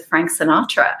date with Frank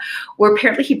Sinatra, where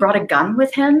apparently he brought a gun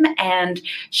with him and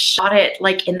shot it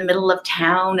like in the middle of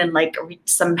town and like wreaked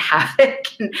some havoc.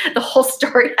 And the whole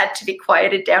story had to be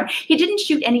quieted down. He didn't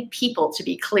shoot any people, to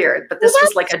be clear, but this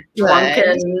was like a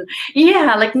drunken,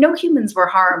 like no humans were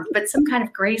harmed, but some kind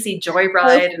of crazy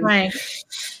joyride.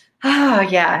 Oh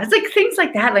yeah, it's like things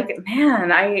like that. Like,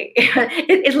 man,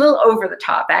 it's a little over the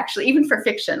top, actually, even for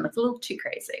fiction. It's a little too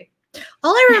crazy.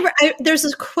 All I remember, there's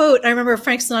this quote. I remember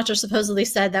Frank Sinatra supposedly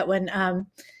said that when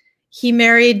he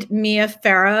married Mia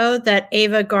Farrow, that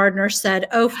Ava Gardner said,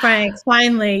 "Oh, Frank,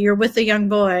 finally, you're with a young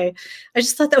boy." I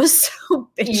just thought that was so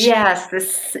bitchy. Yes,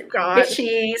 this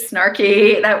bitchy,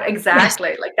 snarky. That exactly.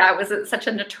 Yes. Like that was such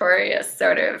a notorious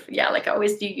sort of, yeah. Like I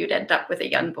always knew you'd end up with a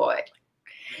young boy.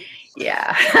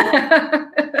 Yeah.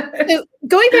 So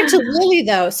going back to Lily,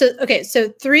 though. So okay, so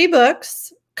 3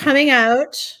 books coming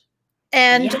out,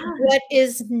 and what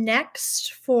is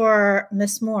next for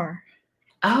Miss Moore?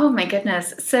 Oh my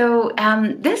goodness. So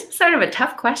this is sort of a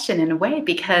tough question in a way,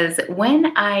 because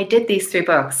when I did these 3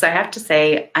 books, I have to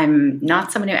say I'm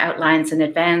not someone who outlines in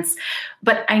advance,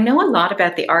 but I know a lot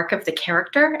about the arc of the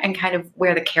character and kind of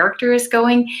where the character is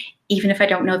going, even if I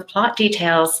don't know the plot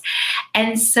details.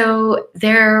 And so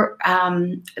there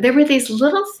were these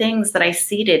little things that I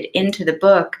seeded into the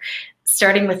book,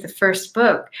 starting with the first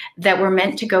book, that were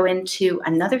meant to go into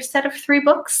another set of 3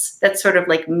 books that sort of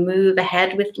like move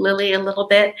ahead with Lily a little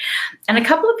bit. And a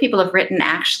couple of people have written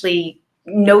actually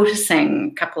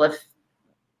noticing a couple of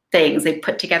things. They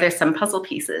put together some puzzle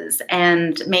pieces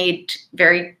and made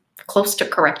very close to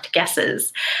correct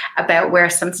guesses about where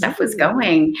some stuff was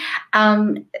going.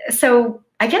 So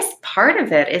I guess part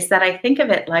of it is that I think of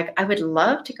it like I would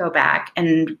love to go back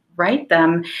and write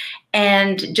them.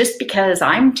 And just because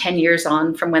I'm 10 years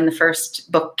on from when the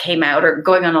first book came out, or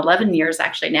going on 11 years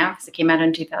actually now, because it came out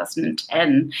in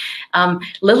 2010,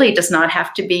 Lily does not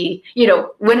have to be, you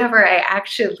know, whenever I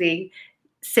actually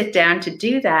sit down to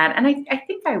do that, and I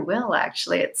think I will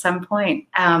actually at some point,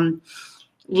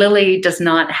 Lily does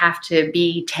not have to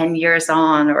be 10 years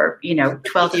on, or, you know,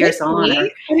 12 years on. Or,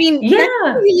 I mean, yeah,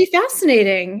 that's really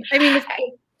fascinating. I mean,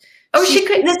 she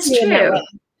could. That's true.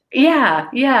 Yeah,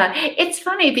 yeah. It's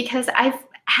funny because I've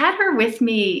had her with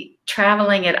me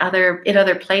traveling in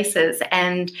other places,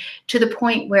 and to the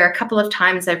point where a couple of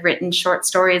times I've written short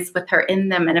stories with her in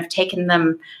them and have taken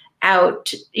them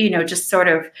out, you know, just sort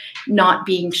of not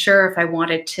being sure if I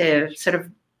wanted to sort of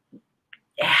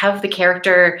have the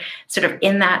character sort of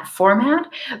in that format.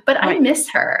 But I miss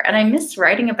her, and I miss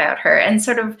writing about her, and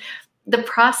sort of the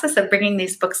process of bringing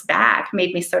these books back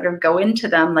made me sort of go into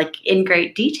them like in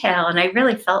great detail. And I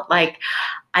really felt like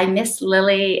I miss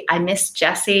Lily. I miss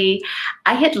Jessie.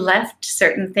 I had left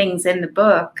certain things in the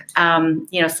book.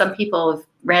 You know, some people have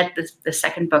read the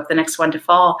second book, The Next One to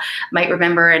Fall, might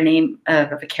remember a name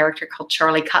of a character called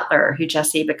Charlie Cutler, who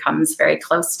Jessie becomes very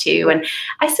close to. And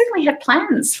I certainly had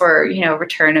plans for, you know,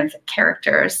 return of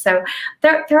characters. So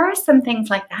there are some things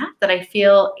like that I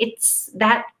feel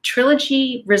that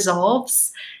trilogy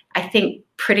resolves, I think,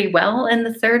 pretty well in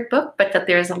the third book, but that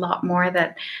there's a lot more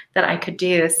that I could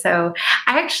do. So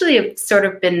I actually have sort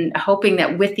of been hoping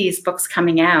that with these books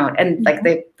coming out, and like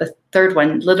the third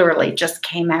one literally just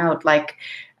came out like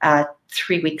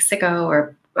 3 weeks ago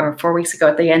or 4 weeks ago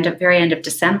at the very end of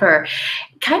December,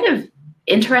 kind of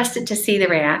interested to see the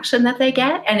reaction that they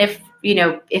get. And if, you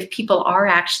know, if people are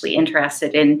actually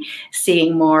interested in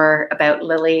seeing more about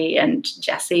Lily and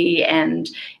Jessie and,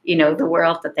 you know, the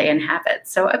world that they inhabit.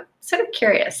 So I'm sort of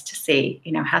curious to see,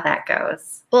 you know, how that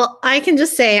goes. Well, I can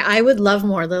just say I would love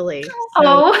more Lily.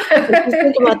 So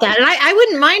think about that. And I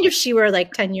wouldn't mind if she were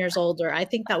like 10 years older. I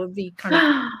think that would be kind of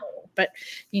cool, but,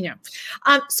 you know.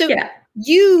 So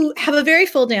you have a very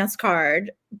full dance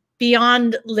card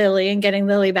beyond Lily and getting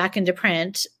Lily back into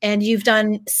print. And you've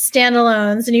done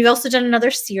standalones, and you've also done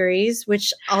another series,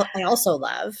 which I also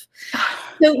love.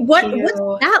 So what's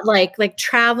that like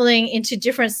traveling into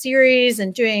different series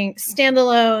and doing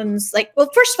standalones? Like, well,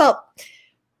 first of all,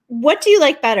 what do you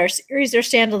like better, series or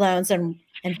standalones, and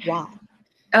why?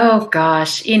 Oh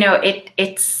gosh, you know,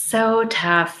 it's so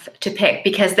tough to pick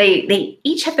because they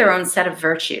each have their own set of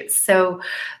virtues. So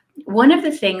one of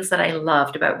the things that I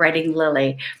loved about writing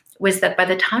Lily was that by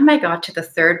the time I got to the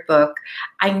third book,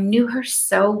 I knew her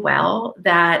so well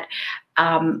that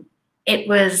it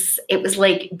was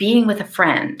like being with a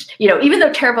friend, you know, even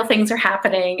though terrible things are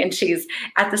happening and she's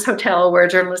at this hotel where a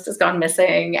journalist has gone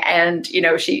missing and, you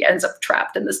know, she ends up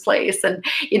trapped in this place and,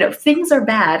 you know, things are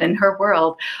bad in her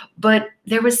world. But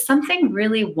there was something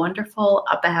really wonderful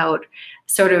about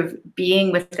sort of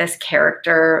being with this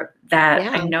character that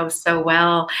I know so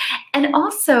well. And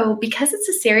also because it's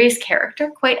a serious character,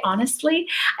 quite honestly,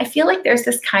 I feel like there's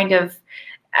this kind of,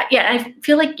 I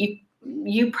feel like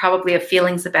you probably have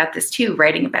feelings about this too,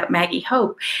 writing about Maggie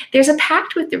Hope. There's a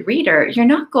pact with the reader. You're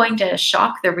not going to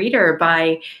shock the reader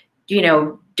by, you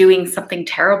know, doing something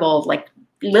terrible like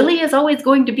Lily is always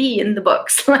going to be in the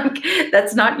books. Like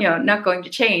that's not, you know, not going to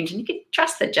change. And you can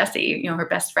trust that Jessie, you know, her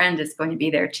best friend is going to be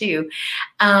there too.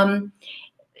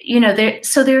 You know,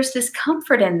 so there's this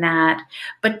comfort in that.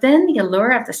 But then the allure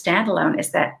of the standalone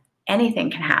is that anything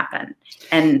can happen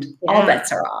and all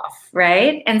bets are off,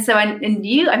 right? And so, and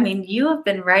you, I mean, you have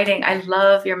been writing, I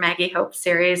love your Maggie Hope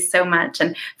series so much.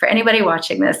 And for anybody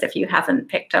watching this, if you haven't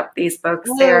picked up these books,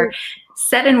 they're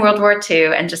set in World War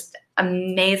II and just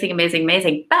amazing, amazing,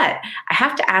 amazing. But I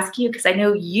have to ask you, because I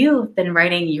know you've been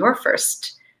writing your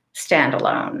first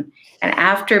standalone. And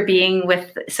after being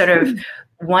with sort of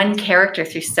one character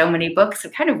through so many books, I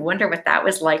kind of wonder what that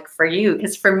was like for you.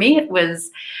 Because for me, it was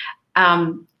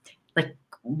like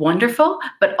wonderful,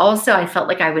 but also I felt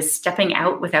like I was stepping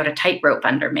out without a tightrope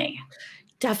under me.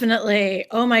 Definitely.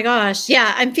 Oh my gosh.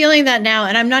 Yeah, I'm feeling that now.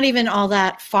 And I'm not even all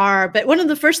that far. But one of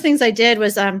the first things I did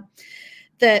was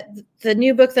the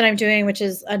new book that I'm doing, which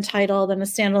is untitled and a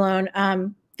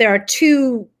standalone, there are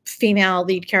two female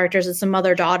lead characters. It's a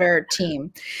mother-daughter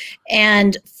team.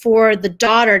 And for the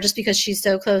daughter, just because she's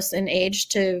so close in age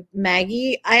to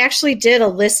Maggie, I actually did a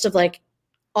list of like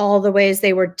all the ways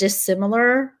they were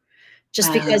dissimilar,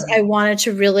 just because I wanted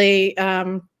to really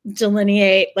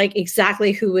delineate like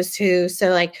exactly who was who. So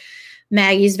like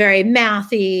Maggie's very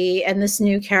mathy, and this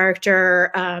new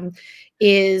character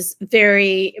is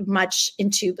very much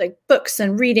into like books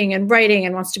and reading and writing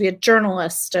and wants to be a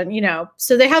journalist. And, you know,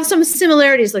 so they have some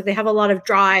similarities. Like they have a lot of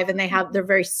drive and they're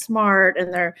very smart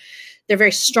and they're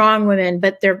very strong women,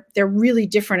 but they're really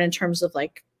different in terms of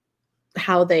like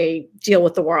how they deal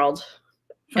with the world.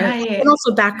 Right. And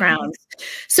also backgrounds.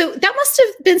 So that must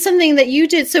have been something that you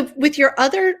did. So with your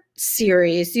other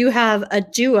series, you have a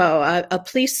duo, a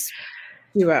police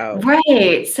duo.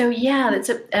 Right. So yeah, that's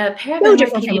a pair of so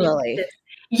different from Lily.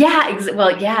 Yeah.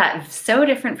 Well, yeah, so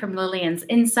different from Lily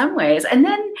in some ways. And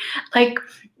then like,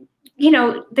 you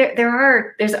know,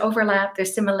 there's overlap,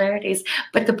 there's similarities,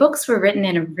 but the books were written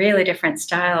in a really different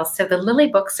style. So the Lily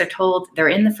books are told, they're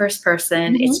in the first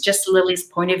person. It's just Lily's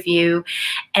point of view.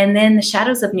 And then the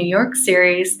Shadows of New York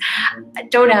series,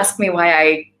 don't ask me why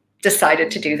I decided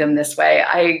to do them this way.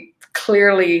 I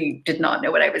clearly did not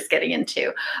know what I was getting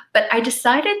into, but I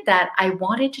decided that I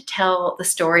wanted to tell the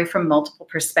story from multiple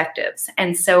perspectives.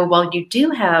 And so while you do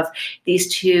have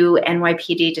these two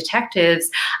NYPD detectives,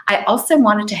 I also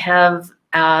wanted to have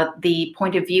the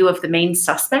point of view of the main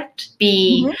suspect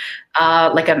be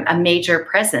like a major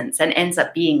presence, and ends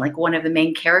up being like one of the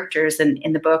main characters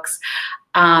in the books.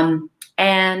 And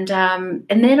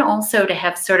then also to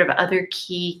have sort of other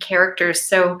key characters.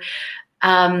 So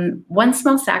One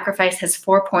Small Sacrifice has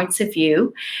 4 points of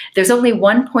view. There's only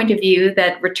one point of view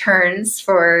that returns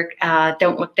for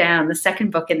Don't Look Down, the second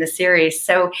book in the series.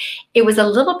 So it was a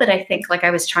little bit, I think, like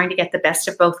I was trying to get the best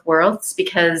of both worlds,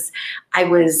 because I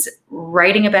was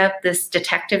writing about this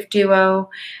detective duo.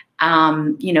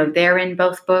 You know, they're in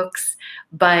both books,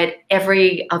 but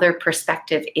every other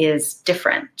perspective is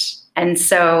different. And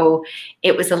so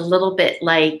it was a little bit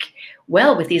like,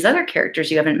 well, with these other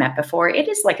characters you haven't met before, it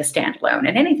is like a standalone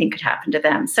and anything could happen to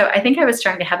them. So I think I was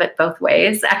trying to have it both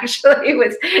ways, actually,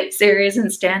 with series and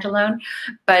standalone.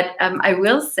 But I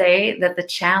will say that the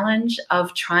challenge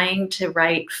of trying to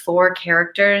write 4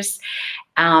 characters,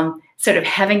 sort of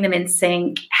having them in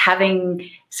sync, having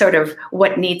sort of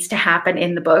what needs to happen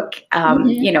in the book,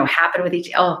 you know, happen with each.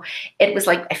 Oh, it was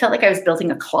like, I felt like I was building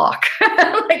a clock.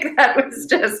 Like that was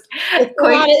just it's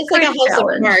like a house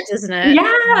of cards, isn't it?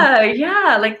 Yeah,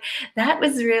 yeah. Like that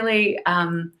was really,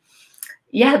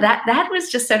 yeah, that was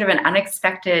just sort of an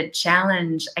unexpected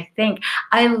challenge, I think.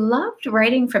 I loved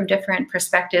writing from different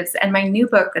perspectives, and my new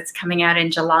book that's coming out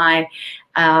in July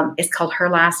is called Her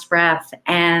Last Breath.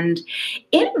 And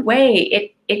in a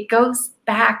way, it goes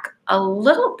back a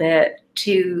little bit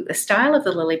to the style of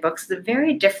the Lily books. It's a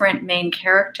very different main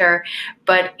character,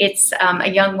 but it's a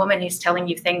young woman who's telling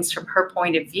you things from her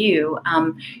point of view.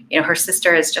 You know, her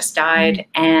sister has just died,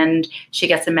 and she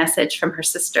gets a message from her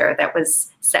sister that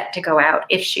was set to go out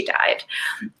if she died.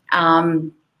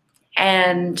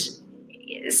 And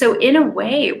so in a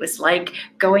way, it was like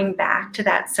going back to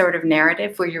that sort of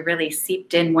narrative where you're really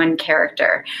seeped in one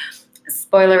character.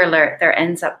 Spoiler alert, there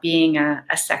ends up being a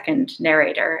second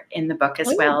narrator in the book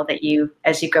as well, that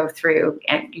as you go through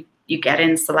and you get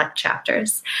in select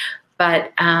chapters.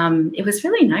 But it was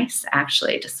really nice,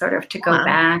 actually, to sort of to go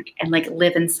back and like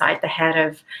live inside the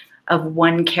head of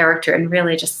one character and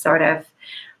really just sort of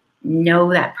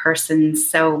know that person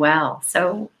so well.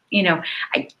 So, you know,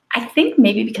 I think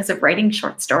maybe because of writing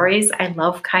short stories, I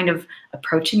love kind of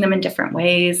approaching them in different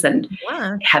ways and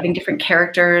having different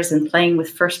characters and playing with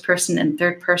first person and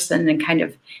third person and kind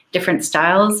of different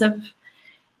styles of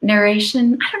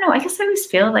narration, I don't know. I guess I always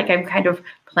feel like I'm kind of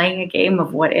playing a game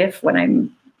of what if when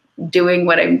I'm doing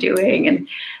what I'm doing. And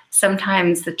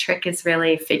sometimes the trick is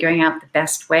really figuring out the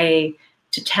best way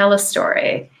to tell a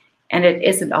story. And it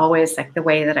isn't always like the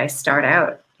way that I start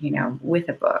out, you know, with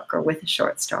a book or with a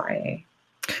short story.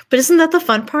 But isn't that the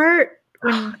fun part?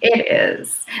 When, it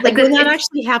is. Like when that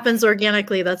actually happens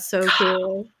organically, that's so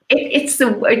cool.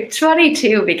 It's funny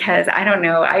too, because I don't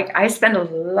know, I spend a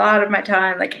lot of my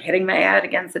time like hitting my head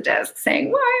against the desk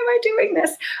saying, why am I doing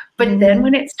this? But then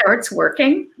when it starts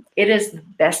working, it is the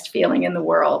best feeling in the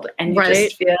world. And you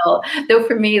just feel, though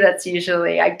for me, that's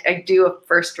usually, I do a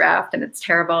first draft and it's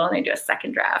terrible. And I do a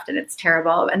second draft and it's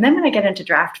terrible. And then when I get into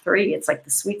draft 3, it's like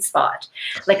the sweet spot.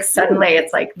 Like suddenly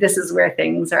it's like, this is where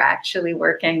things are actually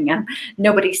working. And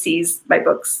nobody sees my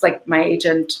books, like my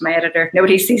agent, my editor,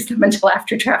 nobody sees them until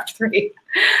after draft 3.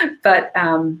 But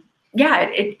yeah,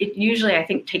 it usually, I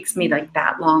think, takes me like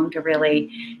that long to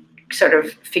really sort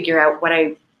of figure out what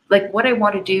I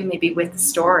want to do maybe with the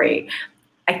story.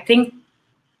 I think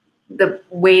the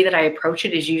way that I approach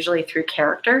it is usually through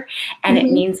character. And it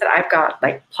means that I've got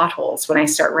like plot holes when I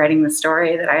start writing the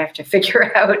story that I have to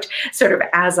figure out sort of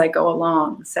as I go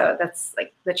along. So that's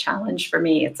like the challenge for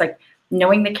me. It's like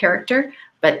knowing the character,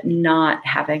 but not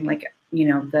having like, you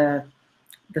know, the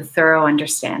thorough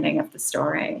understanding of the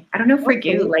story. I don't know for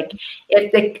you, like,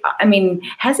 I mean,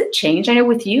 has it changed? I know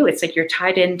with you, it's like you're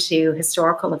tied into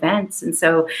historical events. And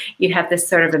so you have this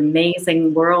sort of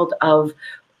amazing world of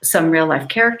some real life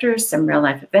characters, some real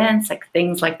life events, like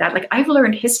things like that. Like I've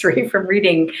learned history from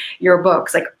reading your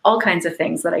books, like all kinds of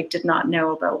things that I did not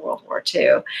know about World War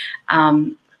II.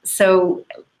 So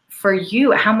for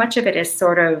you, how much of it is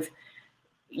sort of,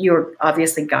 you're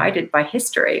obviously guided by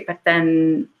history, but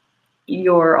then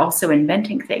you're also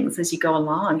inventing things as you go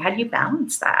along. How do you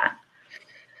balance that?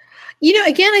 You know,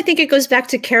 again, I think it goes back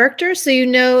to character. So, you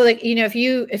know, like, you know,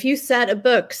 if you set a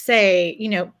book, say, you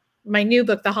know, my new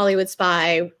book, The Hollywood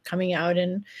Spy, coming out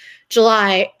in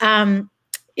July,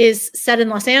 is set in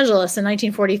Los Angeles in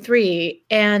 1943.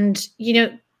 And, you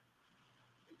know,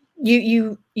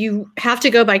 you have to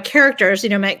go by characters. You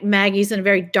know, Maggie's in a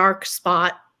very dark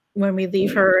spot when we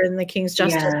leave her in the King's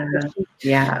Justice.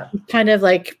 Yeah. Kind of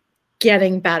like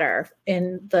getting better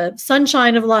in the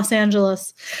sunshine of Los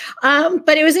Angeles.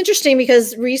 But it was interesting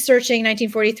because researching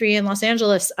 1943 in Los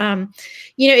Angeles,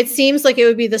 you know, it seems like it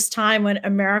would be this time when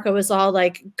America was all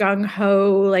like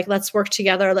gung-ho, like, let's work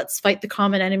together, let's fight the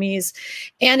common enemies.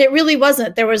 And it really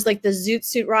wasn't. There was like the Zoot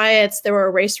Suit riots, there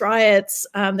were race riots,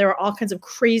 there were all kinds of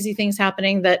crazy things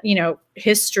happening that, you know,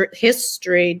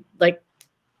 history like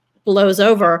blows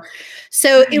over.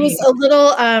 So it was a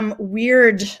little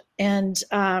weird and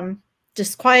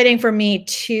disquieting for me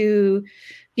to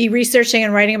be researching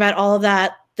and writing about all of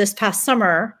that this past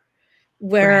summer,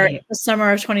 where the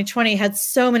summer of 2020 had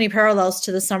so many parallels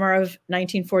to the summer of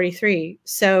 1943.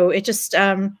 So it just,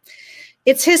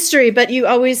 it's history, but you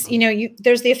always, you know,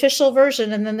 there's the official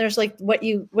version, and then there's like what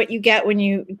you get when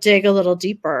you dig a little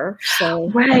deeper. So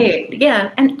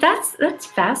yeah, and that's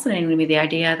fascinating to me, the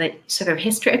idea that sort of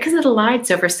history, because it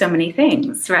elides over so many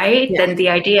things, right? Then the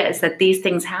idea is that these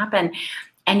things happen,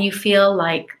 and you feel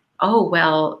like, oh,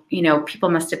 well, you know, people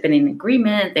must have been in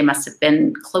agreement. They must have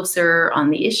been closer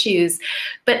on the issues.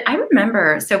 But I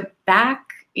remember, so back,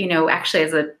 you know, actually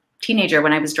as a teenager,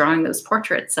 when I was drawing those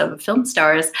portraits of film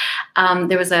stars,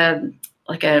 there was a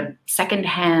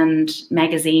secondhand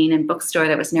magazine and bookstore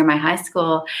that was near my high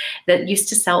school that used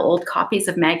to sell old copies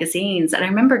of magazines. And I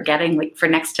remember getting, like, for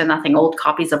next to nothing, old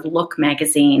copies of Look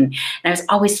magazine. And I was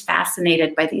always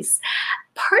fascinated by these,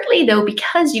 partly though,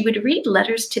 because you would read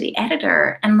letters to the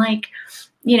editor. And, like,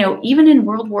 you know, even in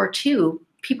World War II,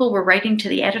 people were writing to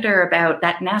the editor about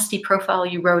that nasty profile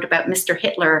you wrote about Mr.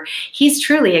 Hitler. He's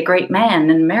truly a great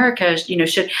man, and America, you know,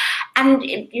 should. And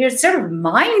it's sort of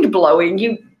mind blowing.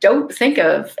 You don't think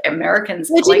of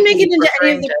Americans. It didn't make it into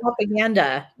any of the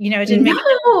propaganda. You know, it didn't make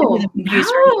it into the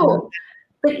no.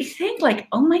 But you think, like,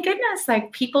 oh my goodness,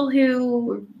 like, people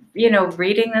who, you know,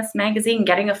 reading this magazine,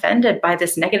 getting offended by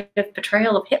this negative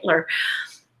portrayal of Hitler.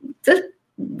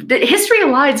 The history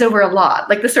elides over a lot,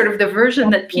 like the sort of the version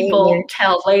that people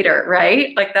tell later,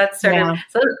 right? Like that's sort of,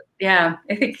 so yeah,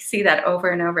 I think you see that over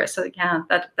and over. So yeah,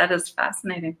 that is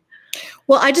fascinating.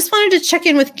 Well, I just wanted to check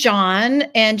in with John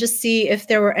and just see if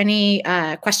there were any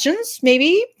questions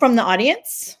maybe from the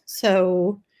audience.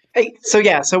 So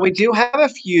so we do have a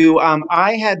few.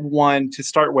 I had one to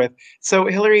start with. So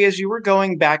Hilary, as you were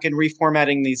going back and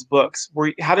reformatting these books,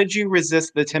 how did you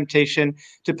resist the temptation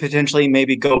to potentially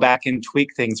maybe go back and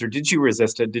tweak things, or did you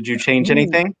resist it? Did you change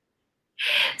anything?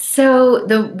 So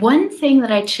the one thing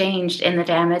that I changed in The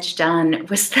Damage Done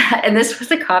was that, and this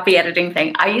was a copy editing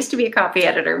thing. I used to be a copy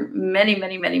editor many,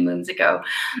 many, many moons ago.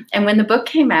 And when the book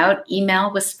came out,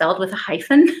 email was spelled with a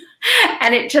hyphen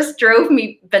and it just drove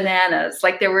me bananas.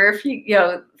 Like there were a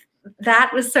few,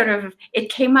 that was sort of,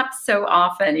 it came up so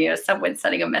often, someone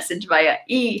sending a message via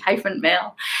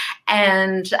e-mail.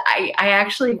 And I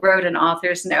actually wrote an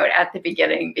author's note at the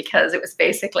beginning because it was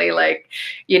basically like,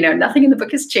 nothing in the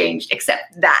book has changed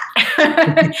except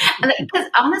that. And because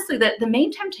honestly, the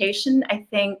main temptation, I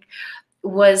think,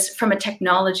 was from a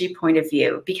technology point of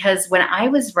view, because when I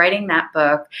was writing that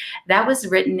book, that was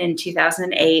written in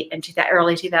 2008 and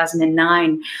early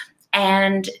 2009.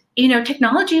 And,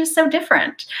 technology is so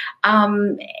different.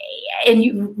 And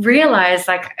you realize,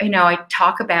 like, I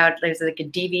talk about there's like a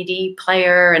DVD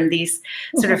player and these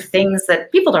sort of things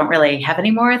that people don't really have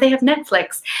anymore. They have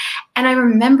Netflix. And I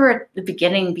remember at the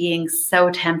beginning being so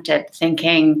tempted,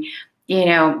 thinking,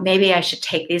 maybe I should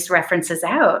take these references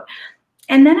out.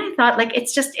 And then I thought, like,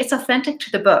 it's authentic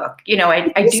to the book.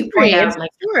 I do point out,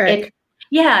 like,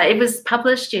 yeah, it was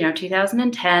published,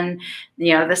 2010.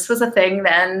 This was a thing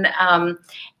then.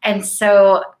 And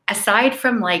so aside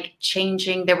from like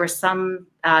changing, there were some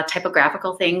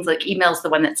typographical things, like email's the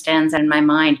one that stands in my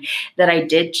mind that I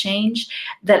did change,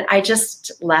 that I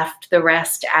just left the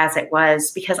rest as it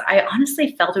was, because I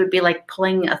honestly felt it would be like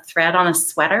pulling a thread on a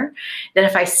sweater, that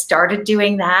if I started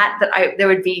doing that, there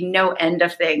would be no end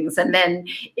of things. And then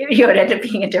it would end up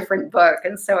being a different book.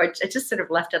 And so I just sort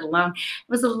of left it alone. It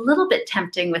was a little bit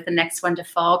tempting with the next one to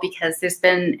fall, because there's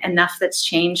been enough that's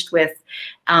changed with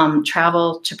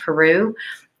travel to Peru.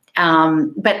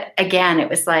 But again, it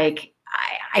was like,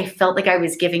 I felt like I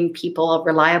was giving people a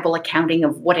reliable accounting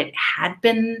of what it had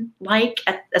been like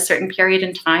at a certain period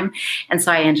in time. And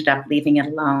so I ended up leaving it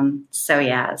alone. So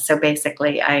yeah, so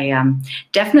basically I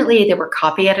definitely, there were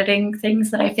copy editing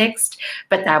things that I fixed,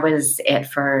 but that was it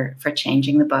for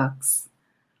changing the books.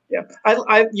 Yeah,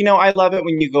 I love it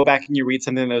when you go back and you read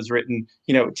something that was written,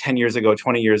 10 years ago,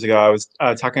 20 years ago. I was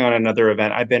talking on another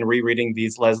event. I've been rereading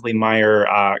these Leslie Meyer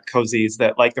cozies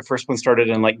that, like, the first one started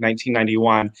in like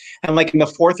 1991, and like in the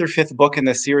fourth or fifth book in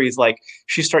the series, like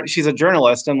she's a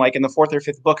journalist, and like in the fourth or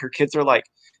fifth book, her kids are like,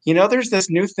 there's this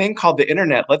new thing called the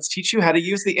internet. Let's teach you how to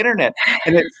use the internet,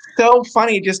 and it's so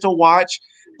funny just to watch.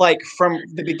 Like from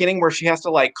the beginning where she has to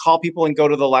like call people and go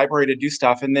to the library to do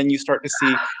stuff. And then you start to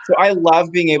see, so I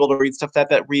love being able to read stuff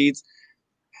that reads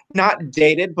not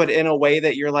dated, but in a way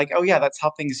that you're like, oh yeah, that's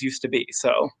how things used to be.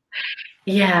 So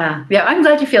yeah, I'm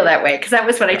glad you feel that way, because that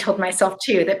was what I told myself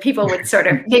too, that people would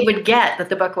they would get that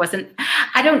the book wasn't.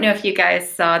 I don't know if you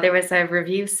guys saw, there was a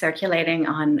review circulating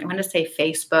on, I want to say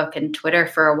Facebook and Twitter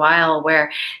for a while,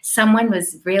 where someone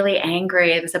was really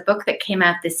angry. It was a book that came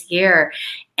out this year,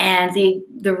 and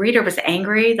the reader was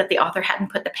angry that the author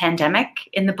hadn't put the pandemic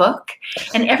in the book.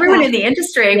 And everyone in the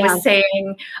industry was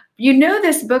saying,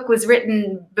 this book was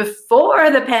written before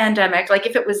the pandemic. Like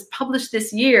if it was published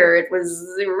this year, it was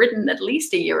written at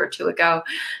least a year or two ago.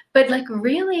 But like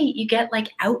really, you get like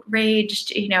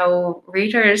outraged,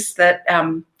 readers that,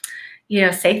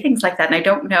 say things like that. And I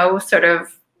don't know sort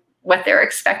of what they're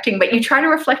expecting, but you try to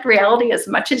reflect reality as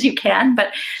much as you can,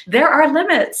 but there are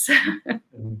limits.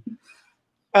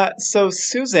 So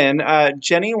Susan,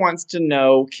 Jenny wants to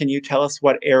know, can you tell us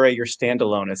what era your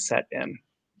standalone is set in?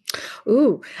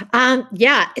 Ooh,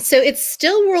 yeah. So it's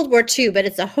still World War II, but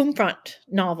it's a homefront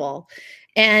novel.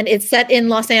 And it's set in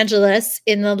Los Angeles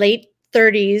in the late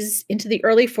 30s into the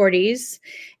early 40s.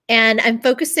 And I'm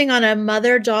focusing on a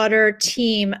mother-daughter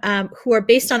team who are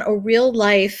based on a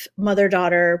real-life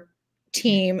mother-daughter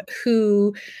team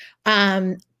who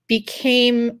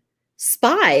became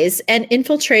spies and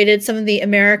infiltrated some of the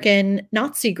American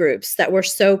Nazi groups that were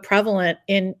so prevalent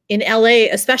in LA,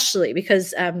 especially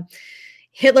because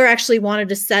Hitler actually wanted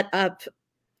to set up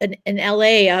in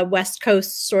LA a West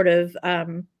Coast sort of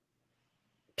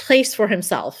place for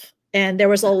himself. And there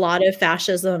was a lot of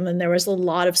fascism and there was a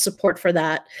lot of support for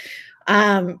that.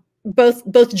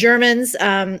 Both Germans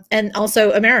and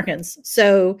also Americans.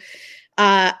 So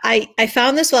I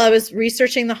found this while I was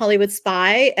researching The Hollywood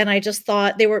Spy, and I just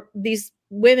thought they were these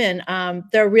women.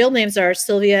 Their real names are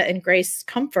Sylvia and Grace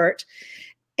Comfort,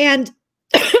 and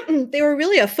they were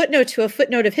really a footnote to a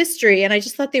footnote of history. And I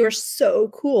just thought they were so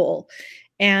cool,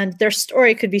 and their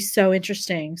story could be so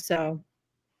interesting. So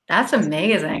that's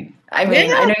amazing. I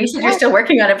mean, I know you said you're still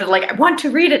working on it, but like, I want to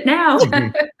read it now.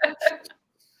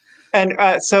 And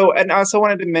and I also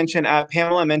wanted to mention,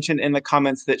 Pamela mentioned in the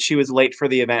comments that she was late for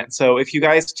the event. So if you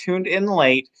guys tuned in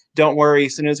late, don't worry.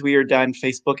 As soon as we are done,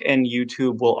 Facebook and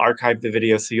YouTube will archive the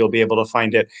video, so you'll be able to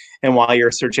find it. And while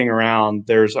you're searching around,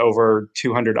 there's over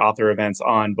 200 author events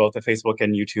on both the Facebook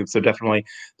and YouTube. So definitely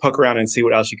poke around and see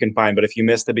what else you can find. But if you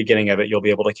missed the beginning of it, you'll be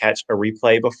able to catch a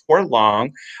replay before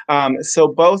long. So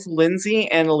both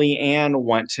Lindsay and Leanne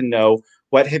want to know,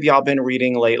 what have y'all been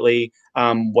reading lately?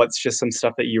 What's just some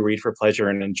stuff that you read for pleasure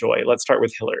and enjoy? Let's start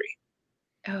with Hilary.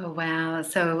 Oh, wow.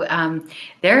 So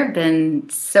there have been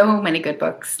so many good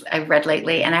books I've read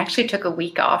lately, and I actually took a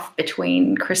week off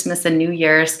between Christmas and New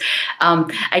Year's.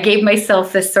 I gave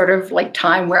myself this sort of like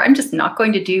time where I'm just not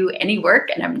going to do any work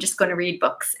and I'm just going to read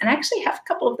books. And I actually have a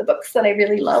couple of the books that I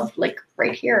really love, like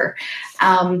right here.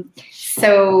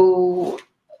 So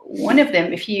one of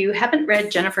them, if you haven't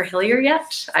read Jennifer Hillier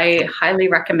yet, I highly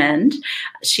recommend.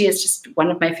 She is just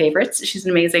one of my favorites. She's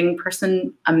an amazing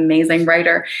person, amazing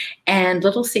writer. And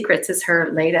Little Secrets is her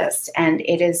latest. And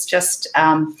it is just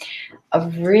a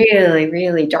really,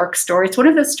 really dark story. It's one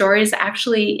of those stories,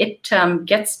 actually, it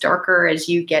gets darker as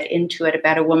you get into it,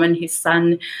 about a woman whose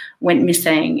son went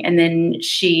missing. And then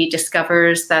she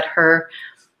discovers that her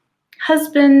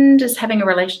husband is having a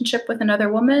relationship with another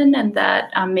woman, and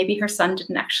that maybe her son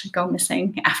didn't actually go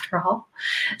missing after all.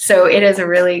 So it is a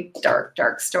really dark,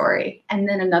 dark story. And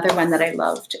then another one that I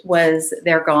loved was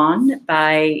They're Gone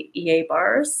by E.A.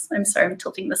 Bars. I'm sorry, I'm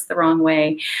tilting this the wrong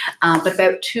way. But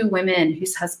about two women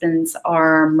whose husbands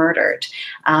are murdered.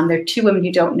 They're two women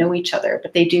who don't know each other,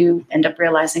 but they do end up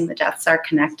realizing the deaths are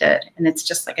connected. And it's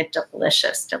just like a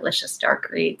delicious, delicious dark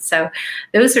read. So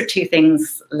those are two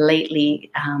things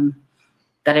lately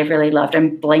that I really loved.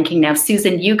 I'm blanking now.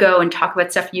 Susan, you go and talk about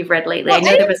stuff you've read lately. Well,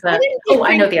 I know there was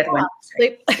I know the other one.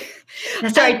 Sorry. My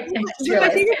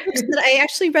favorite books that I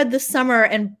actually read this summer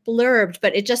and blurbed,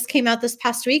 but it just came out this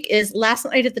past week, is Last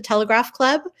Night at the Telegraph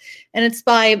Club, and it's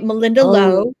by Melinda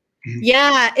Lowe.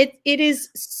 Yeah, it is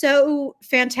so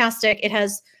fantastic. It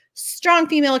has strong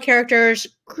female characters,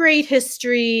 great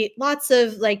history, lots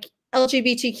of like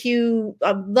LGBTQ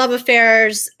love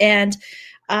affairs, and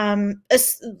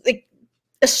like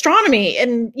astronomy,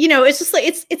 and it's just like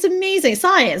it's amazing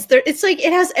science. It's like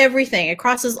it has everything. It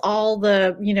crosses all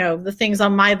the the things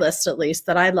on my list, at least,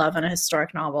 that I love in a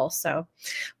historic novel. So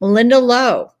Melinda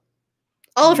Lowe,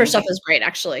 all of her stuff is great,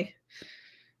 actually.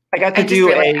 I got to do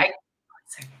sorry. I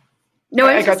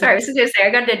was just going to say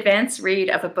I got an advanced read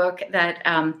of a book that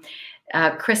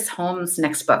Chris Holmes'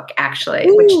 next book, actually,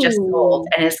 which just sold,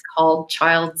 and is called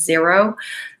Child Zero.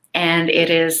 And it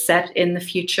is set in the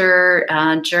future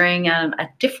during a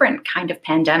different kind of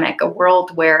pandemic, a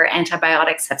world where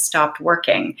antibiotics have stopped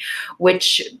working,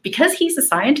 which, because he's a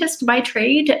scientist by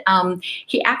trade,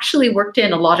 he actually worked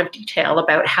in a lot of detail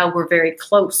about how we're very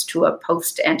close to a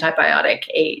post-antibiotic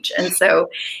age. And so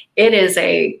it is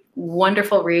a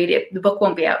wonderful read. The book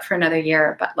won't be out for another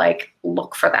year, but like,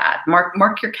 look for that.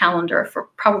 Mark your calendar for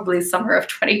probably summer of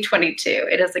 2022.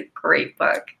 It is a great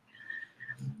book.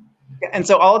 And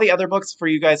so all the other books, for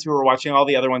you guys who are watching, all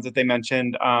the other ones that they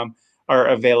mentioned are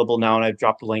available now, and I've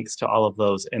dropped links to all of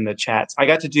those in the chats. I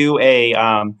got to do a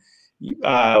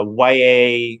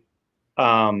gay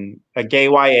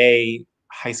YA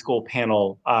high school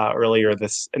panel earlier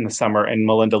in the summer, and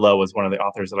Melinda Lowe was one of the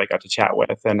authors that I got to chat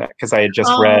with, and because I had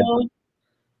just read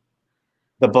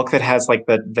the book that has like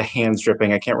the hands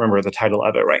dripping. I can't remember the title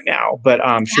of it right now, but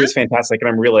she was fantastic, and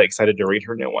I'm really excited to read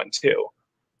her new one too.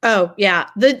 Oh yeah,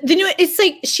 the new, it's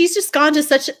like she's just gone to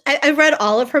such. I've read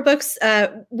all of her books.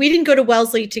 We didn't go to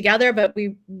Wellesley together, but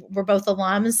we were both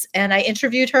alums, and I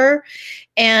interviewed her,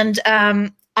 and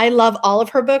I love all of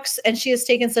her books. And she has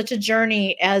taken such a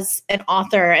journey as an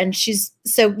author. And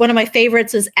so one of my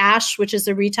favorites is Ash, which is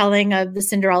a retelling of the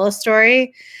Cinderella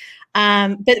story.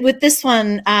 But with this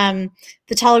one,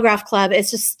 the Telegraph Club,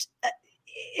 it's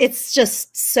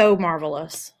just so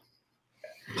marvelous.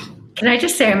 Can I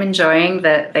just say I'm enjoying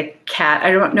the cat?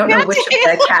 I don't know which of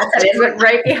the cats that is, but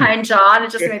right behind John, it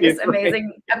just made this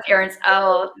amazing appearance.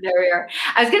 Oh, there we are.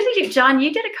 I was going to say, John,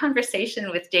 you did a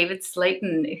conversation with David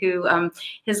Slayton, who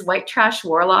his White Trash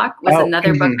Warlock was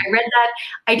another book. I read that.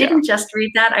 I didn't just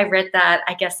read that. I read that,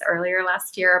 I guess, earlier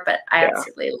last year, but I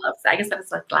absolutely loved that. I guess that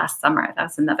was like last summer. That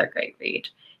was another great read.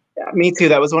 Yeah, me too.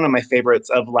 That was one of my favorites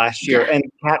of last year. And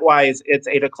cat-wise, it's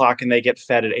 8 o'clock and they get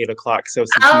fed at 8 o'clock. So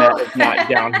since Matt is not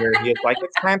down here, he is like,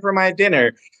 it's time for my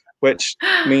dinner, which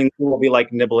means he will be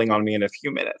like nibbling on me in a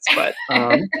few minutes. But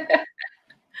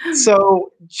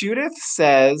so Judith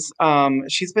says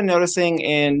she's been noticing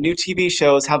in new TV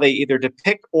shows how they either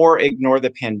depict or ignore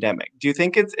the pandemic. Do you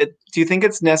think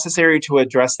it's necessary to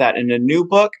address that in a new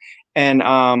book?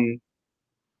 And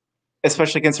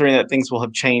especially considering that things will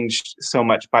have changed so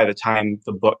much by the time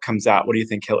the book comes out. What do you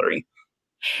think, Hilary?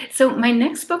 So my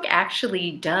next book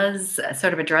actually does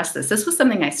sort of address this. This was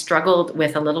something I struggled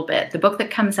with a little bit. The book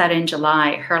that comes out in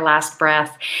July, Her Last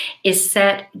Breath, is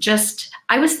set just,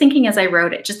 I was thinking as I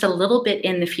wrote it, just a little bit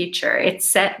in the future. It's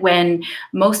set when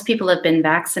most people have been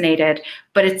vaccinated,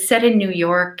 but it's set in New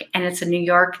York, and it's a New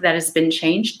York that has been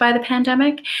changed by the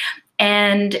pandemic.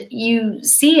 And you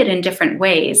see it in different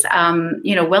ways.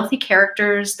 You know, wealthy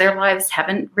characters, their lives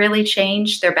haven't really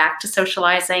changed. They're back to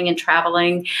socializing and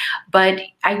traveling. But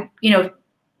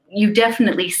you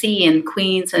definitely see in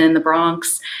Queens and in the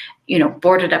Bronx, you know,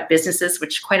 boarded up businesses,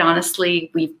 which quite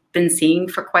honestly, we've been seeing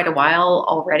for quite a while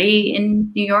already in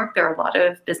New York. There are a lot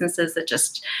of businesses that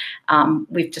just,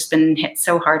 we've just been hit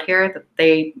so hard here that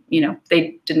they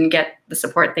didn't get the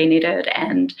support they needed,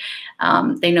 and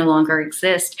they no longer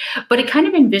exist. But it kind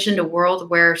of envisioned a world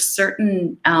where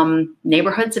certain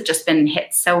neighborhoods have just been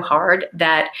hit so hard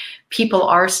that people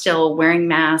are still wearing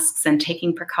masks and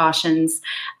taking precautions.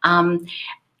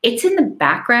 It's in the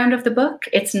background of the book.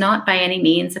 It's not by any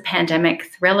means a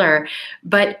pandemic thriller,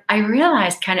 but I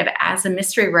realized kind of as a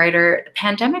mystery writer, the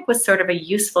pandemic was sort of a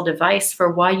useful device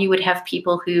for why you would have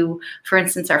people who, for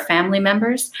instance, are family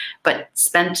members, but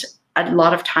spent a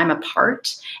lot of time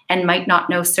apart and might not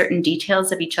know certain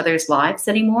details of each other's lives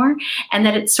anymore. And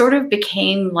that it sort of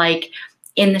became like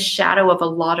in the shadow of a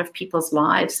lot of people's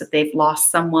lives that they've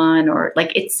lost someone, or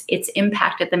like it's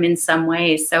impacted them in some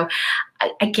ways. So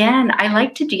again, I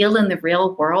like to deal in the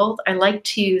real world. I like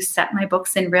to set my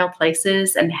books in real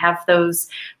places and have those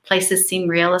places seem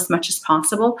real as much as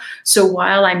possible. So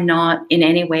while I'm not in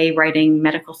any way writing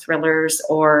medical thrillers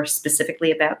or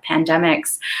specifically about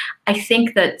pandemics, I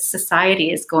think that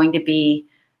society is going to be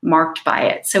marked by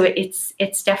it. So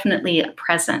it's definitely a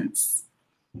presence.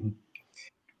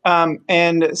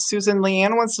 And Susan,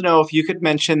 Leanne wants to know if you could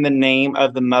mention the name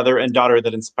of the mother and daughter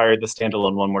that inspired the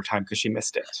standalone one more time, because she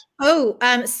missed it. Oh,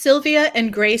 Sylvia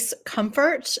and Grace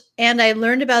Comfort. And I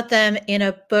learned about them in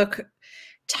a book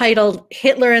titled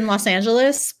Hitler in Los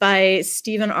Angeles by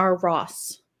Stephen R.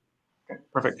 Ross. Okay,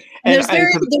 perfect. And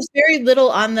there's very little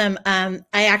on them. I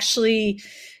actually,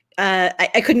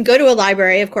 I couldn't go to a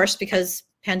library, of course, because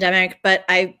pandemic, but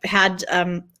I had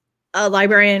a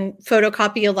librarian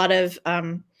photocopy a lot of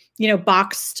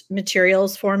boxed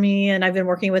materials for me, and I've been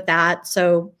working with that.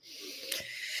 So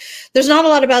there's not a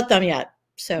lot about them yet.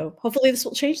 So hopefully this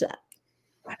will change that.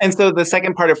 And so the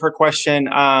second part of her question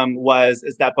was,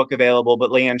 is that book available? But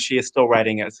Leanne, she is still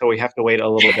writing it, so we have to wait a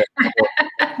little bit.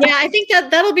 Yeah, I think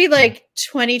that'll be like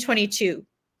 2022.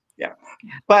 Yeah.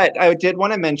 But I did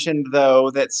want to mention, though,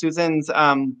 that Susan's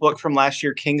book from last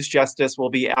year, King's Justice,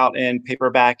 will be out in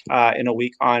paperback in a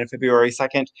week on February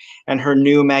 2nd. And her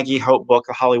new Maggie Hope book,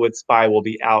 A Hollywood Spy, will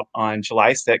be out on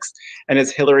July 6th. And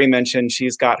as Hilary mentioned,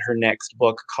 she's got her next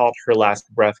book called Her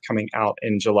Last Breath coming out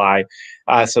in July.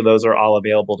 So those are all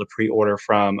available to pre-order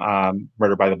from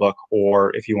Murder by the Book,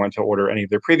 or if you want to order any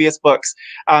of their previous books.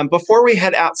 Before we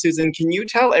head out, Susan, can you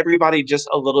tell everybody just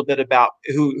a little bit about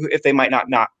who if they might not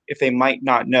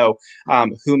know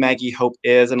who Maggie Hope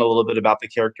is, and a little bit about the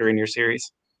character in your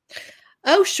series?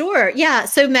 Oh, sure. Yeah.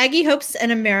 So Maggie Hope's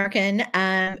an American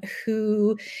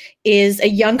who is a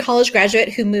young college graduate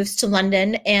who moves to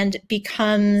London and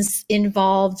becomes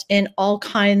involved in all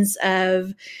kinds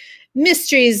of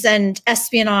mysteries and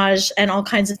espionage and all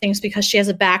kinds of things because she has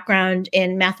a background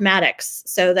in mathematics.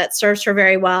 So that serves her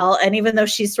very well. And even though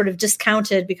she's sort of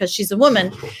discounted because she's a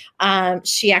woman,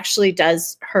 she actually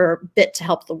does her bit to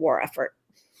help the war effort.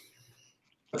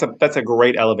 That's a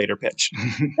great elevator pitch.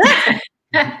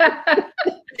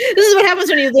 This is what happens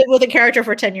when you live with a character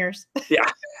for 10 years. Yeah.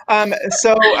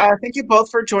 So thank you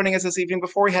both for joining us this evening.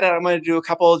 Before we head out, I'm going to do a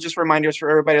couple just reminders for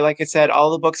everybody. Like I said,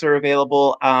 all the books are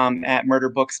available at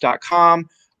murderbooks.com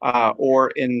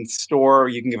or in store.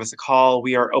 You can give us a call.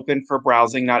 We are open for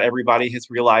browsing. Not everybody has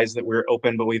realized that we're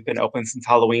open, but we've been open since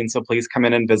Halloween. So please come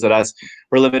in and visit us.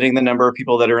 We're limiting the number of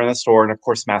people that are in the store. And of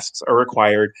course, masks are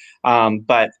required.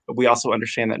 But we also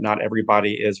understand that not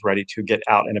everybody is ready to get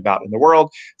out and about in the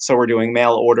world. So we're doing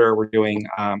mail order. We're doing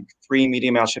free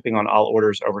media mail shipping on all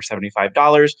orders over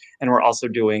 $75. And we're also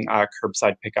doing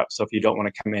curbside pickup. So if you don't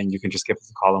want to come in, you can just give us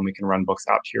a call and we can run books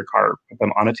out to your car, put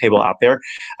them on a table out there.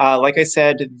 Like I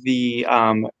said, the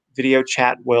video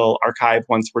chat will archive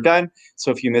once we're done.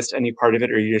 So if you missed any part of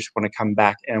it or you just want to come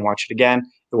back and watch it again,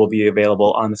 it will be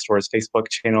available on the store's Facebook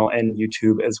channel and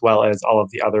YouTube, as well as all of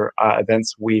the other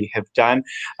events we have done.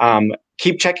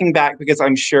 Keep checking back, because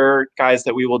I'm sure, guys,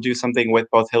 that we will do something with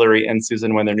both Hilary and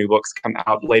Susan when their new books come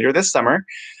out later this summer.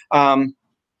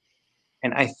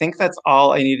 And I think that's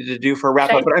all I needed to do for a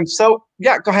wrap up. But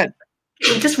yeah, go ahead.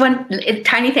 Just one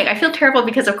tiny thing. I feel terrible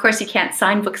because, of course, you can't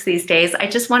sign books these days. I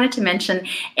just wanted to mention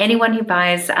anyone who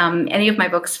buys any of my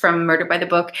books from Murder by the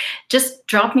Book, just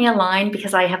drop me a line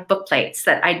because I have book plates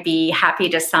that I'd be happy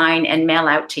to sign and mail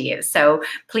out to you. So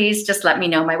please just let me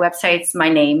know. My website's my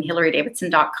name,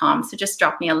 hilarydavidson.com. So just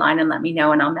drop me a line and let me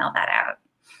know, and I'll mail that out.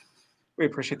 We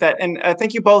appreciate that, and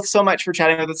thank you both so much for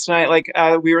chatting with us tonight. Like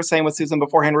we were saying with Susan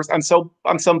beforehand, I'm so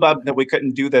bummed that we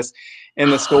couldn't do this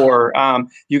in the store.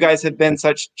 You guys have been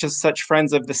such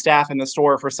friends of the staff in the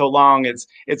store for so long.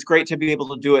 It's great to be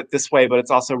able to do it this way, but it's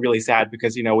also really sad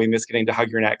because we miss getting to hug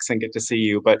your necks and get to see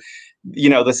you. But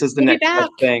this is the next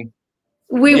best thing.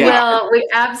 We will. We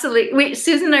absolutely.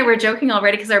 Susan and I were joking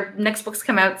already because our next books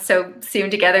come out so soon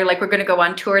together. Like we're going to go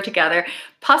on tour together.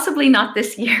 Possibly not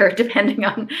this year, depending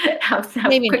on how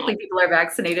quickly people are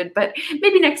vaccinated. But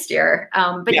maybe next year.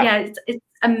 But yeah, it's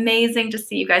amazing to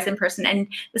see you guys in person, and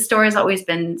the store has always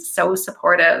been so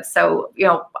supportive. So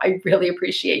I really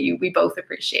appreciate you. We both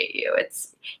appreciate you.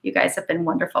 You guys have been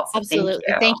wonderful. So absolutely.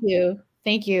 Thank you.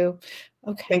 Thank you.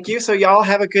 Okay. Thank you. So y'all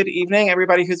have a good evening.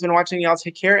 Everybody who's been watching, y'all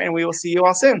take care, and we will see you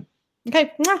all soon.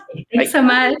 Okay. Thanks so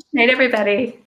much. Night, everybody.